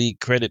Stan Lee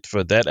credit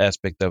for that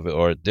aspect of it,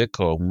 or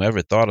Ditko,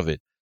 whomever thought of it.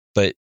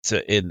 But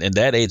in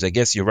that age, I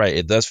guess you're right.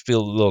 It does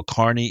feel a little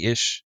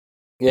carny-ish.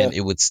 Yeah. And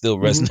it would still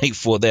resonate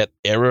for that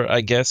era,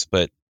 I guess.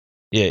 But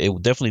yeah,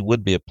 it definitely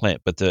would be a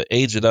plant. But to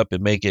age it up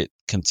and make it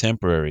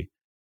contemporary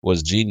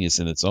was genius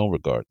in its own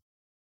regard.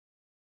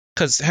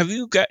 Because have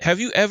you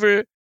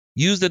ever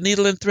used a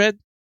needle and thread?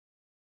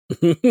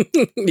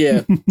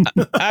 Yeah.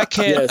 I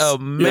can't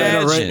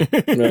imagine.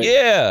 Right.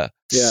 Yeah.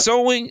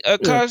 Sewing a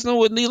costume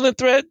with needle and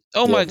thread?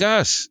 Oh my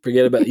gosh.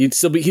 Forget about it. He'd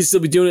still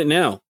be doing it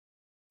now.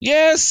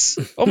 Yes.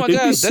 Oh my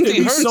God. That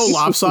thing hurts. So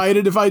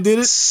lopsided if I did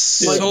it.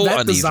 So that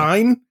uneven.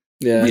 Design.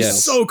 Yeah.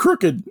 Yes. So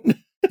crooked.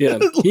 Yeah.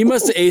 He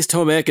must have aced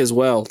home ec as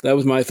well. That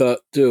was my thought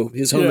too.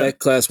 His home ec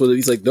class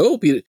he's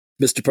nope,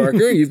 Mr.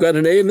 Parker, you've got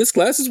an A in this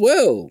class as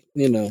well.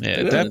 Yeah,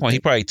 at that point he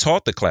probably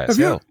taught the class.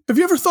 Have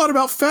you ever thought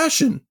about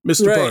fashion,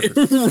 Mr. Parker?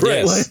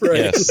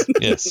 Right.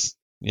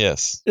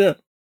 Yes.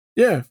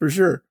 Yeah, for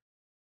sure.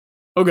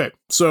 Okay.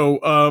 So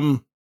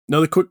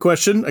another quick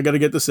question. I gotta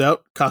get this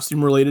out.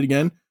 Costume related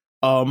again.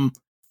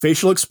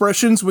 Facial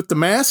expressions with the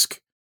mask,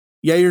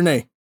 yay or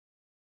nay?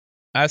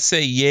 I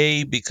say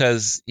yay,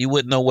 because you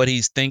wouldn't know what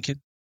he's thinking.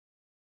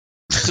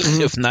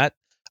 If not,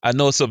 I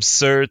know it's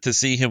absurd to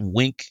see him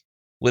wink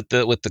with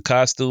the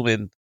costume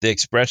and the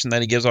expression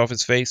that he gives off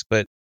his face,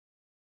 but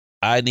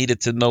I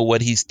needed to know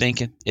what he's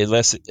thinking.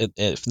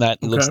 If not,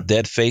 he looks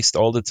dead faced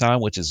all the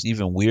time, which is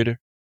even weirder.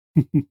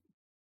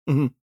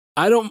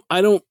 I don't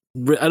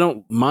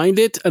mind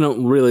it. I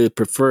don't really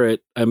prefer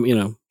it. I'm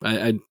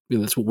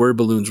That's what word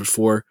balloons were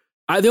for.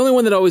 The only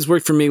one that always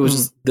worked for me was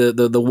just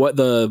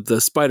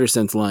the spider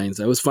sense lines.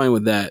 I was fine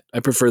with that. I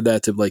preferred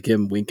that to like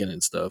him winking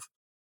and stuff.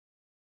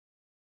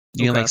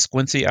 You like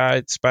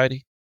squinty-eyed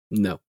Spidey?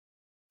 No,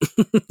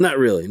 not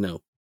really.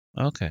 No.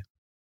 Okay.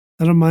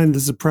 I don't mind the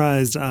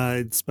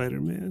surprised-eyed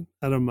Spider-Man.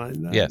 I don't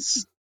mind that.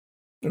 Yes.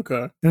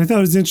 Okay. And I thought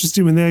it was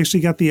interesting when they actually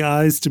got the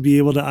eyes to be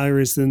able to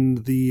iris in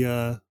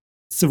the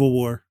Civil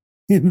War,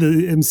 in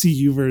the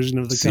MCU version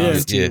of the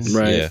costume.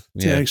 Right.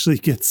 To actually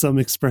get some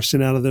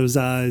expression out of those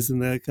eyes in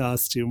that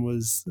costume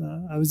was,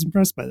 I was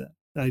impressed by that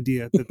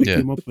idea that they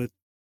came up with.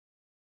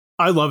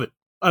 I love it.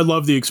 I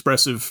love the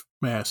expressive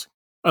mask.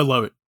 I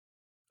love it.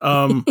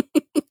 I'm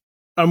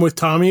with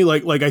Tommy.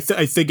 I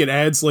think it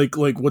adds like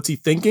what's he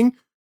thinking?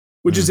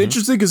 Which is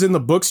interesting because in the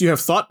books you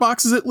have thought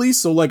boxes at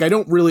least. So like I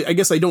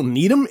guess I don't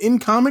need them in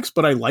comics,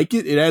 but I like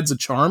it. It adds a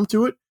charm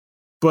to it.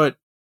 But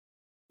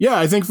yeah,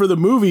 I think for the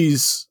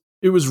movies,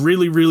 it was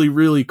really, really,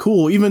 really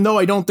cool. Even though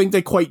I don't think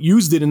they quite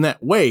used it in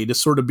that way to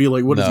sort of be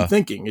like, what is he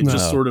thinking? It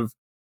just sort of,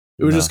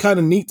 it was just kind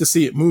of neat to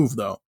see it move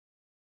though.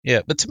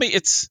 Yeah, but to me,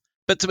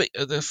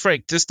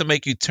 Frank, just to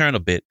make you turn a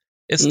bit,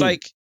 it's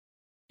like,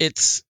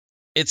 it's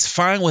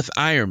fine with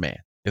Iron Man,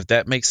 if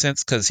that makes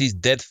sense, because he's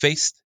dead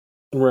faced.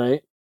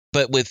 Right.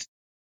 But with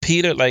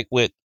Peter, like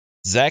what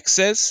Zach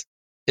says,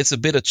 it's a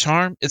bit of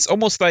charm. It's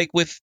almost like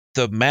with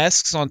the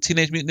masks on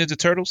Teenage Mutant Ninja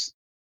Turtles.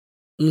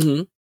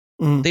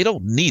 They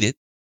don't need it.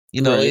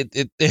 You know, right.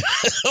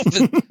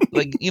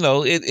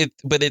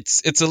 but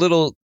it's a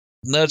little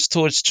nudge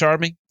towards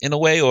charming in a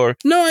way, or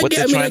what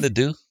they're trying to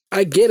do.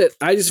 I get it.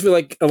 I just feel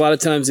like a lot of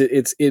times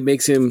it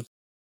makes him,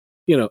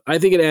 I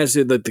think it adds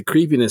to the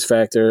creepiness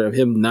factor of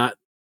him not,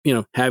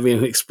 having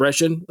an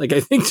expression. Like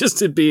I think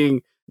just it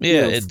being,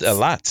 a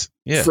lot.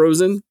 Yeah.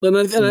 Frozen. And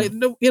I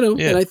know,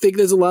 and I think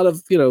there's a lot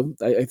of,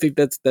 I think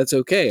that's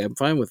okay. I'm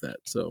fine with that.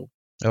 So.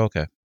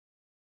 Okay.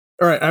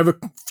 All right. I have a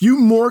few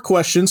more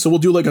questions. So we'll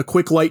do like a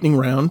quick lightning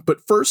round.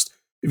 But first,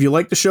 if you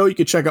like the show, you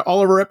can check out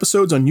all of our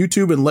episodes on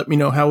YouTube and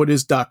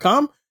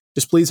letmeknowhowitis.com.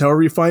 Just please,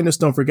 however you find us,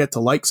 don't forget to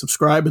like,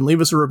 subscribe, and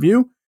leave us a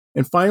review.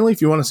 And finally,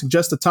 if you want to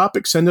suggest a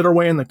topic, send it our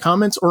way in the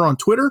comments or on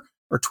Twitter.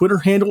 Our Twitter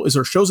handle is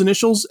our show's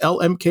initials,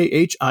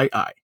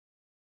 LMKHII.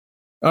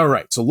 All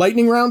right. So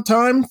lightning round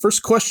time.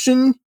 First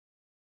question.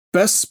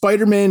 Best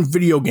Spider-Man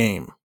video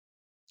game?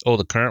 Oh,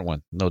 the current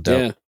one, no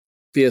doubt.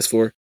 Yeah,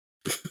 PS4.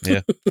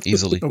 Yeah,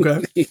 easily.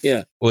 Okay.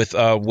 Yeah. With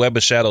Web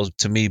of Shadows,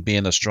 to me,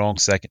 being a strong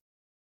second.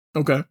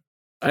 Okay.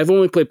 I've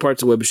only played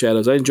parts of Web of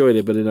Shadows. I enjoyed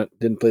it, but I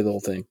didn't play the whole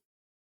thing.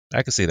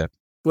 I can see that.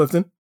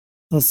 Clifton?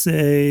 I'll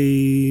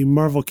say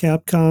Marvel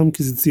Capcom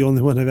because it's the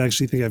only one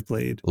I've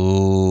played.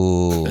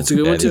 Ooh. That's a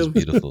good one, too.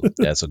 That's beautiful.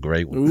 That's a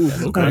great one.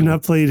 Ooh, I've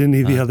not played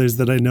any of the others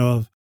that I know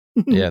of.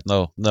 Yeah,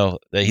 no.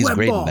 He's Web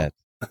great ball. in that.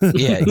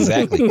 Yeah,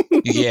 exactly.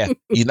 Yeah,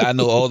 I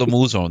know all the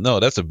moves on. No,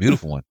 that's a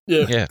beautiful one.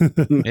 Yeah.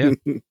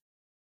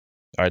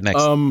 All right,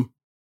 next.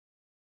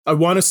 I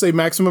want to say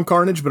Maximum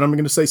Carnage, but I'm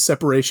going to say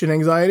Separation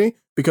Anxiety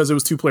because it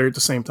was 2-player at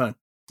the same time.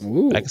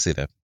 Ooh. I can see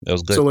that. That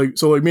was good.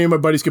 So like me and my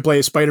buddies could play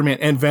as Spider-Man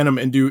and Venom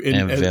and do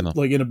Venom.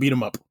 like in a beat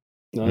 'em up.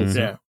 Nice.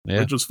 Yeah,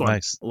 which was fun.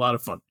 Nice. A lot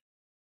of fun.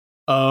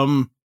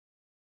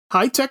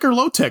 High tech or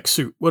low tech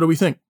suit? What do we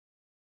think?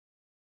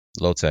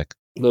 Low tech.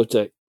 Low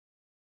tech.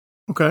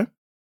 Okay,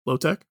 low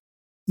tech.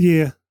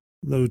 Yeah,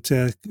 low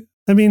tech.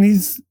 I mean, he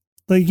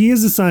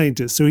is a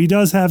scientist, so he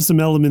does have some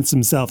elements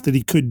himself that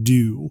he could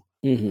do.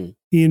 Mm-hmm.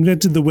 He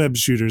invented the web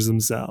shooters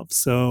himself,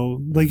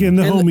 so in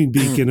the homing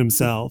beacon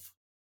himself.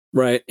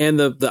 Right, and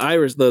the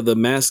iris, the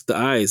mask, the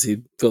eyes.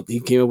 He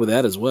came up with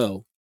that as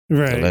well.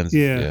 Right. The lenses,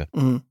 yeah.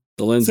 Mm-hmm.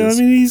 The lenses. So I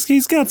mean,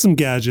 he's got some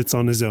gadgets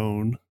on his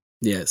own.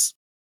 Yes.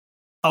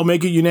 I'll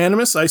make it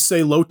unanimous. I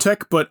say low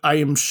tech, but I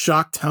am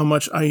shocked how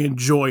much I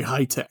enjoy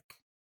high tech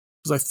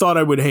because I thought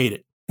I would hate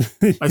it.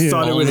 I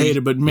thought I would hate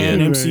it, but man,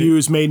 MCU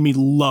has made me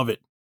love it.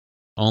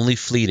 Only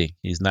fleeting.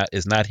 It's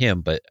not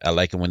him, but I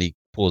like him when he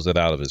pulls it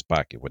out of his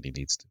pocket when he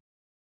needs to.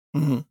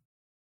 Mm-hmm.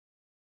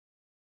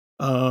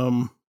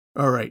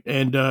 All right,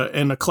 and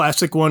a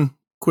classic one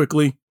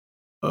quickly.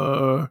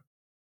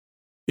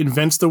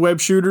 Invents the web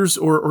shooters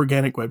or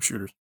organic web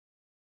shooters?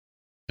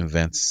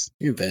 Invents.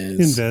 Yeah,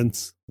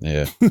 invents.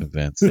 Yeah.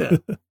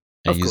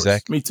 And you,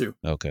 Zach? Me too.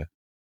 Okay.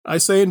 I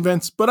say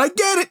invents, but I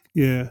get it.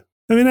 Yeah.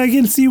 I mean, I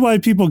can see why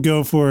people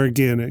go for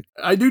organic.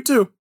 I do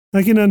too.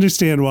 I can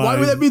understand why. Why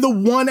would that be the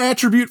one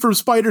attribute from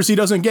spiders he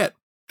doesn't get?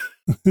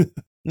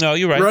 No,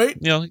 you're right. Right?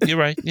 You're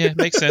right. Yeah,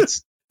 makes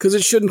sense. Because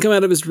it shouldn't come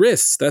out of his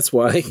wrists. That's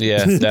why.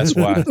 Yeah, that's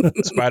why.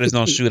 Spiders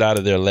don't shoot out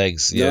of their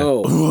legs. Yeah.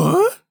 No.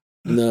 What?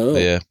 No.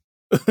 Yeah.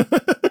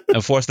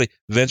 Unfortunately,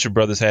 Venture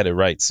Brothers had it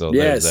right. So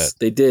there's that.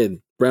 They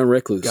did. Brown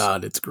Recluse.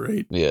 God, it's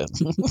great. Yeah.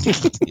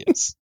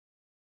 Yes.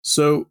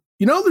 So,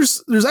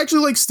 there's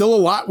actually like still a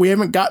lot we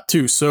haven't got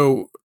to.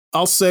 So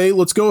I'll say,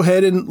 let's go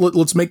ahead and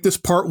let's make this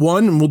part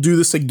 1 and we'll do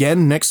this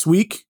again next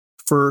week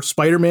for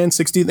Spider-Man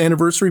 60th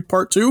anniversary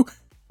part 2.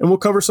 And we'll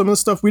cover some of the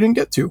stuff we didn't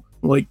get to,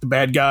 like the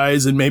bad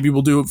guys, and maybe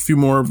we'll do a few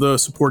more of the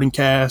supporting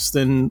cast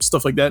and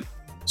stuff like that.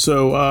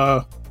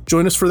 So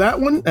Join us for that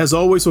one. As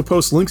always, we'll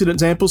post links and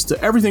examples to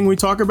everything we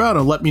talk about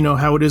on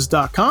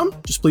letmeknowhowitis.com.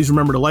 Just please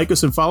remember to like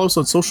us and follow us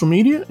on social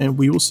media, and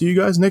we will see you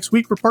guys next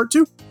week for part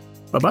 2.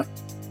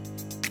 Bye-bye.